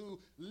David who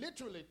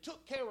literally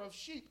took care of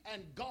sheep,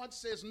 and God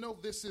says, no,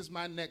 this is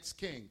my next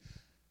king.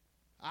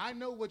 I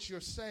know what you're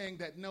saying,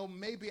 that no,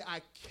 maybe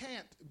I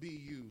can't be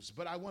used,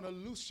 but I want to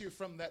loose you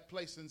from that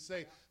place and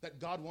say that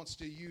God wants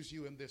to use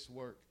you in this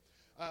work.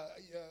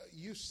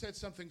 You said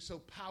something so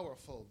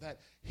powerful, that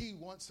he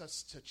wants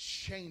us to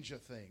change a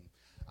thing.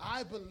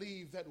 I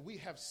believe that we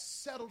have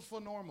settled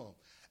for normal,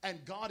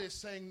 and God is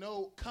saying,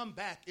 no, come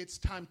back. It's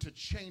time to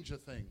change a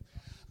thing.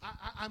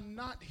 I'm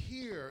not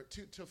here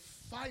to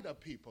fight a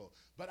people,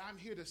 but I'm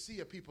here to see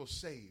a people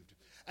saved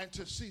and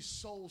to see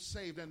souls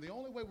saved. And the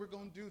only way we're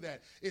going to do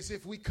that is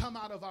if we come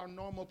out of our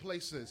normal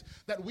places,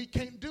 that we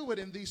can't do it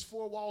in these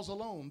four walls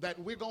alone, that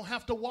we're going to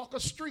have to walk a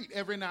street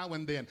every now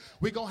and then.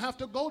 We're going to have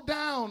to go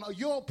down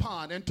your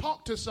pond and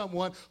talk to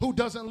someone who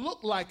doesn't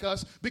look like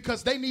us,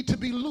 because they need to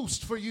be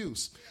loosed for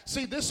use.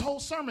 See, this whole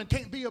sermon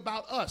can't be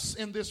about us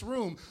in this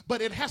room,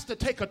 but it has to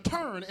take a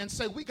turn and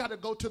say we got to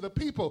go to the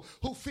people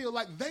who feel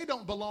like they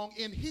don't belong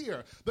in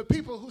here. The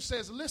people who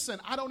says, listen,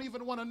 I don't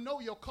even want to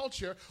know your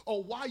culture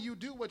or why you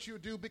do what you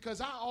do,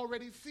 because I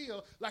already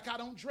feel like I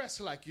don't dress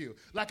like you,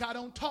 like I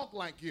don't talk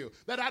like you,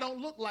 that I don't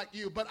look like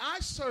you. But I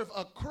serve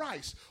a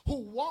Christ who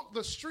walked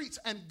the streets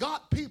and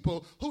got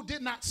people who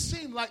did not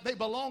seem like they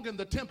belonged in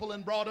the temple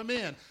and brought them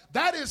in.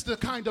 That is the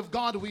kind of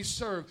God we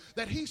serve,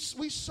 that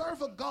we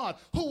serve a God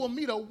who will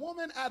meet a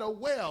woman at a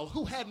well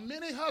who had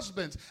many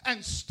husbands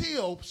and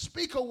still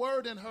speak a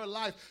word in her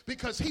life,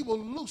 because he will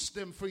loose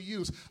them for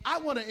use. I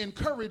want to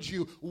encourage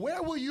you,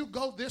 where will you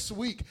go this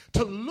week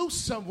to loose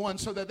someone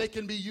so that they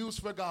can be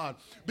used for God?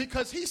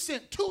 Because he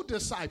sent 2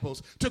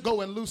 disciples to go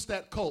and loose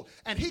that colt,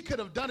 and he could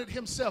have done it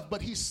himself, but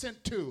he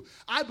sent 2.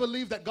 I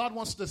believe that God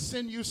wants to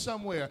send you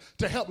somewhere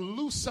to help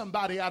loose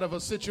somebody out of a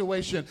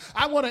situation.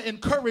 I want to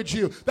encourage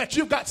you that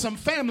you've got some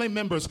family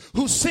members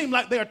who seem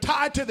like they're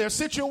tied to their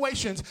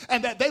situations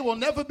and that they will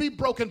never be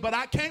broken, but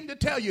I came to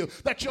tell you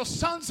that your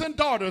sons and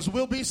daughters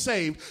will be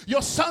saved.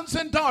 Your sons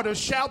and daughters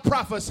shall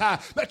prophesy,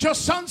 that your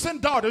sons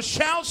and daughters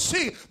shall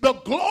see the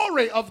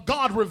glory of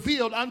God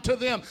revealed unto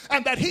them,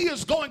 and that he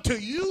is going to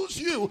use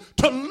you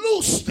to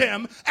loose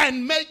them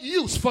and make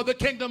use for the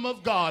kingdom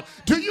of God.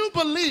 Do you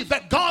believe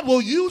that God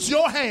will use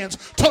your hands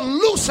to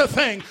loose a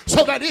thing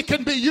so that it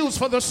can be used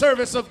for the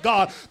service of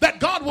God? That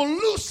God will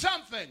loose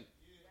something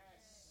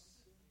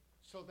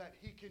so that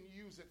he can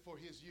use it for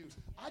his use.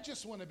 I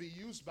just want to be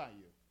used by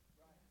you.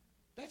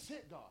 That's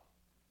it, God.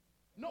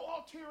 No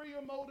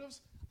ulterior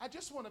motives. I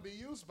just want to be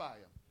used by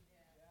him.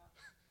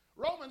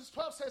 Romans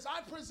 12 says,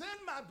 I present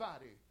my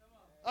body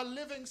a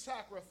living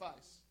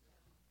sacrifice,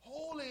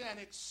 holy and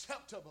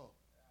acceptable.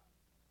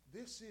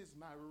 This is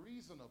my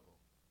reasonable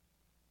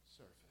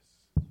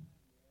service.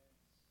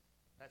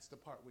 that's the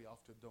part we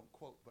often don't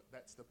quote, but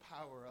that's the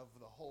power of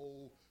the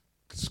whole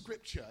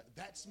scripture.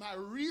 That's my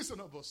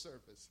reasonable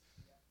service,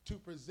 to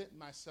present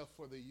myself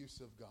for the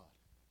use of God.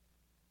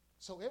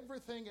 So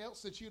everything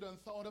else that you done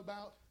thought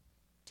about,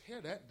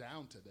 tear that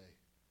down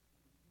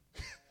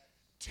today.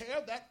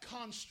 Tear that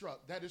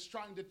construct that is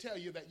trying to tell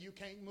you that you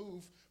can't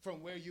move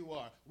from where you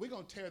are. We're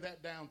going to tear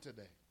that down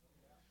today.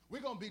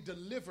 We're going to be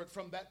delivered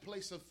from that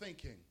place of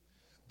thinking,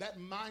 that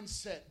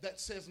mindset that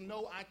says,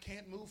 no, I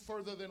can't move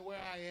further than where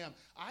I am.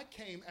 I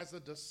came as a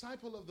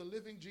disciple of the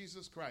living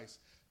Jesus Christ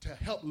to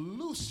help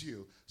loose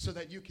you so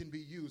that you can be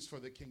used for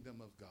the kingdom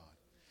of God.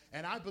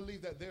 And I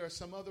believe that there are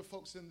some other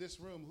folks in this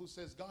room who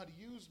says, God,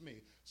 use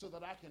me so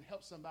that I can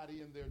help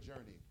somebody in their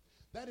journey.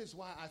 That is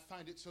why I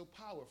find it so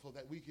powerful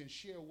that we can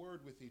share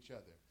word with each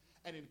other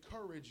and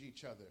encourage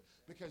each other,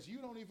 because you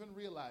don't even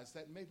realize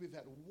that maybe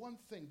that one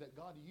thing that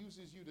God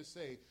uses you to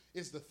say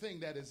is the thing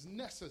that is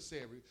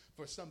necessary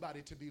for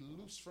somebody to be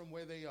loose from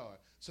where they are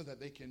so that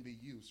they can be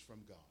used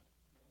from God.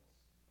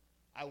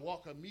 I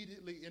walk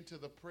immediately into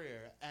the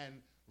prayer,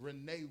 and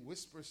Renee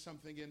whispers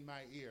something in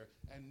my ear,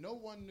 and no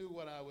one knew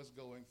what I was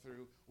going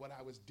through, what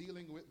I was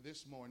dealing with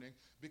this morning,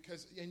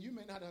 because, and you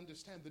may not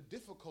understand the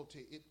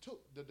difficulty it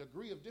took, the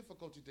degree of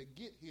difficulty to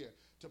get here,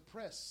 to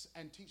press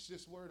and teach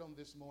this word on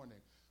this morning.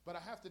 But I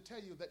have to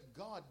tell you that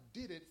God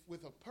did it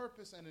with a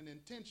purpose and an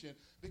intention,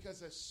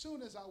 because as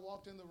soon as I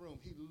walked in the room,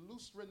 he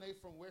loosed Renee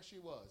from where she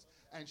was,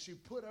 and she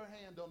put her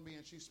hand on me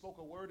and she spoke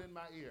a word in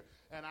my ear.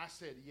 And I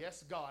said,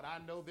 yes, God,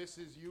 I know this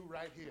is you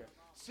right here.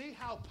 See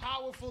how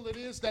powerful it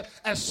is that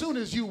as soon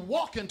as you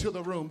walk into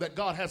the room that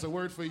God has a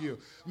word for you.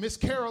 Miss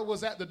Carol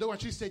was at the door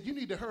and she said, you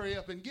need to hurry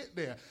up and get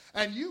there.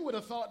 And you would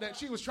have thought that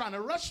she was trying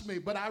to rush me,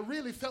 but I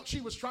really felt she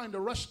was trying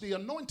to rush the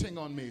anointing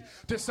on me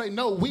to say,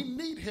 no, we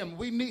need him.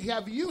 We need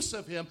have use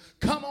of him.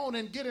 Come on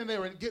and get in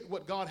there and get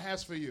what God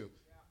has for you.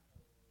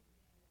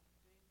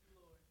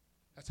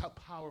 That's how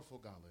powerful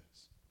God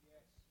is.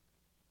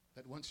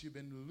 That once you've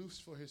been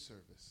loosed for his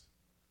service,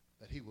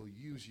 that he will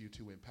use you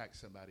to impact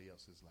somebody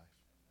else's life.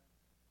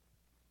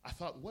 I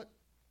thought, what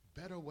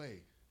better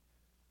way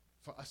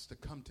for us to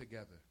come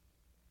together,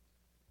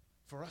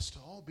 for us to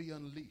all be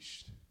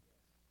unleashed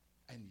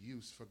and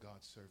used for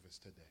God's service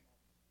today.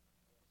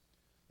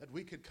 That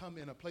we could come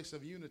in a place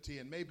of unity,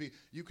 and maybe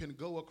you can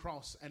go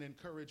across and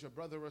encourage a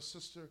brother or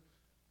sister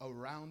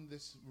around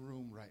this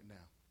room right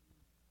now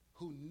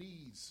who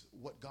needs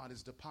what God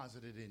has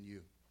deposited in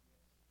you.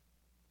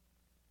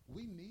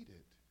 We need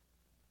it.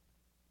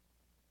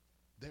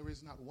 There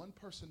is not one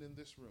person in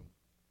this room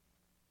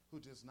who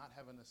does not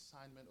have an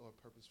assignment or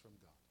a purpose from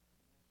God.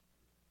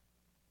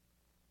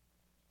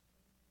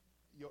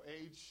 Your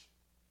age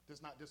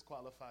does not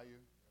disqualify you.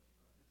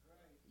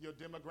 Your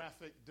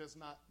demographic does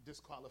not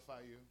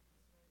disqualify you.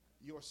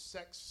 Your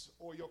sex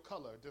or your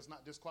color does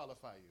not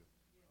disqualify you.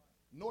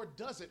 Nor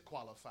does it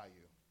qualify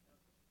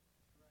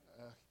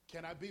you.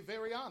 Can I be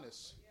very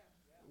honest?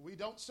 We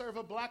don't serve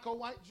a black or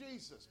white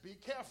Jesus. Be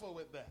careful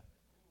with that.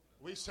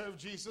 We serve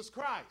Jesus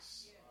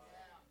Christ.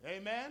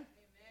 Amen?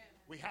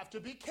 We have to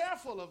be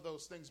careful of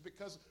those things,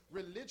 because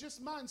religious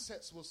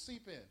mindsets will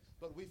seep in.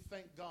 But we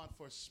thank God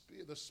for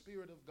the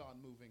Spirit of God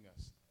moving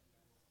us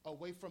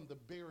away from the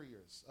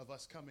barriers of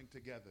us coming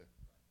together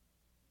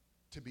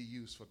to be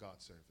used for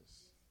God's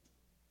service.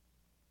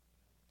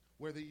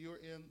 Whether you're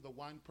in the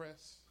wine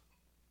press,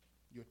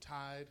 you're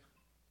tied,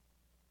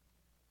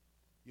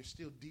 you're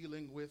still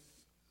dealing with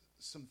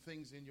some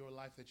things in your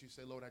life that you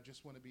say, Lord, I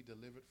just want to be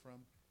delivered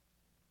from.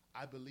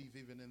 I believe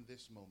even in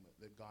this moment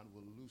that God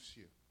will loose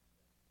you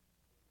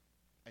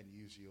and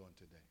use you on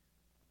today.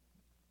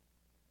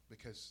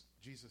 Because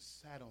Jesus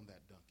sat on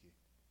that donkey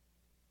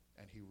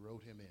and he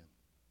rode him in.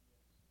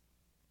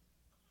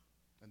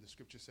 And the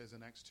scripture says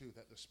in Acts 2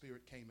 that the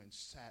Spirit came and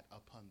sat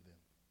upon them.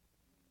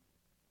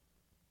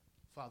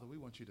 Father, we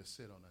want you to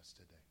sit on us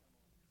today.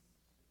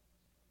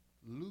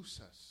 Loose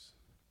us.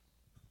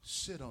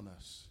 Sit on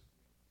us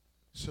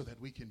so that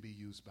we can be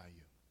used by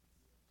you.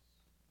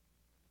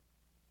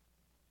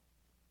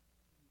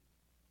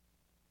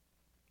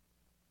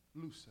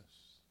 Loose us.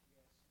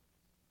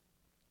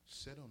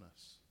 Sit on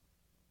us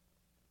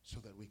so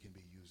that we can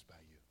be used by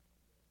you.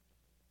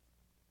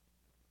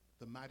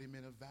 The mighty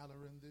men of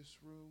valor in this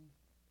room,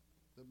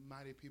 the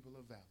mighty people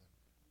of valor.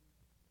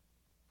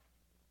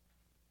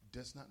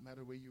 Does not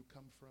matter where you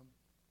come from.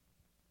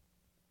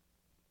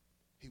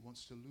 He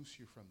wants to loose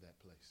you from that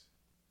place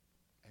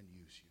and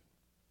use you.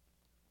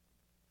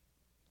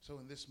 So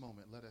in this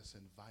moment, let us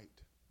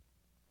invite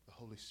the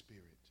Holy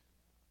Spirit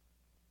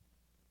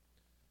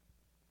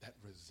that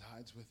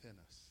resides within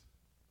us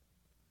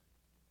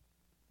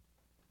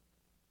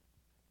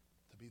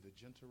to be the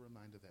gentle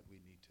reminder that we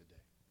need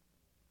today,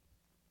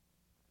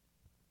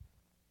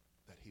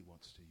 that he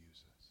wants to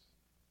use us.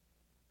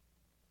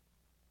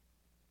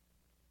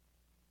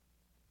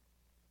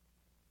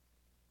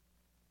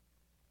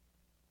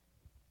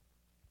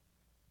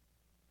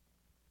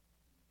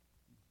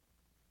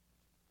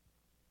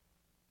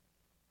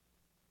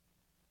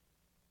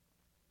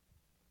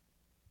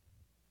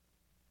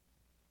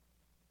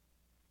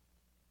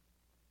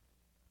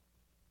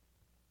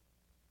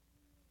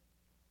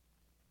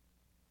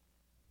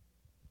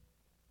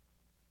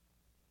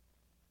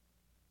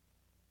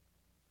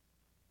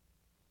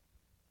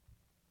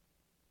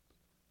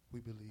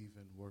 We believe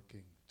in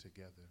working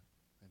together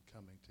and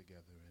coming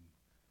together. And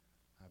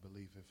I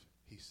believe if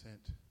he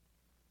sent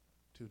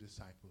 2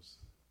 disciples,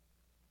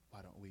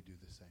 why don't we do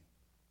the same?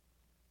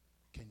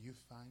 Can you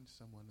find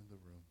someone in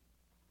the room?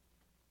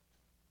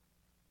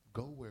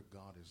 Go where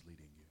God is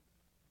leading you,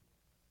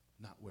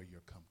 not where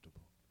you're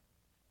comfortable.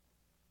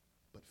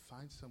 But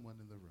find someone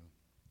in the room.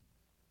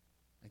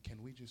 And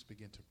can we just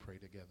begin to pray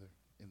together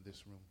in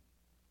this room?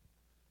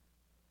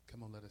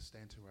 Come on, let us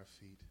stand to our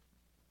feet.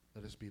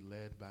 Let us be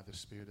led by the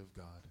Spirit of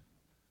God.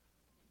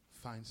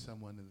 Find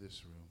someone in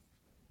this room.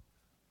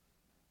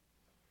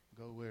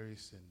 Go where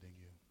he's sending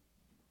you.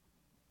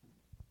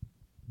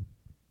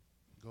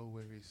 Go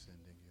where he's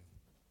sending you.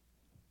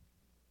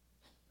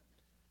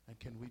 And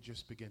can we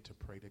just begin to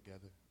pray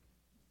together?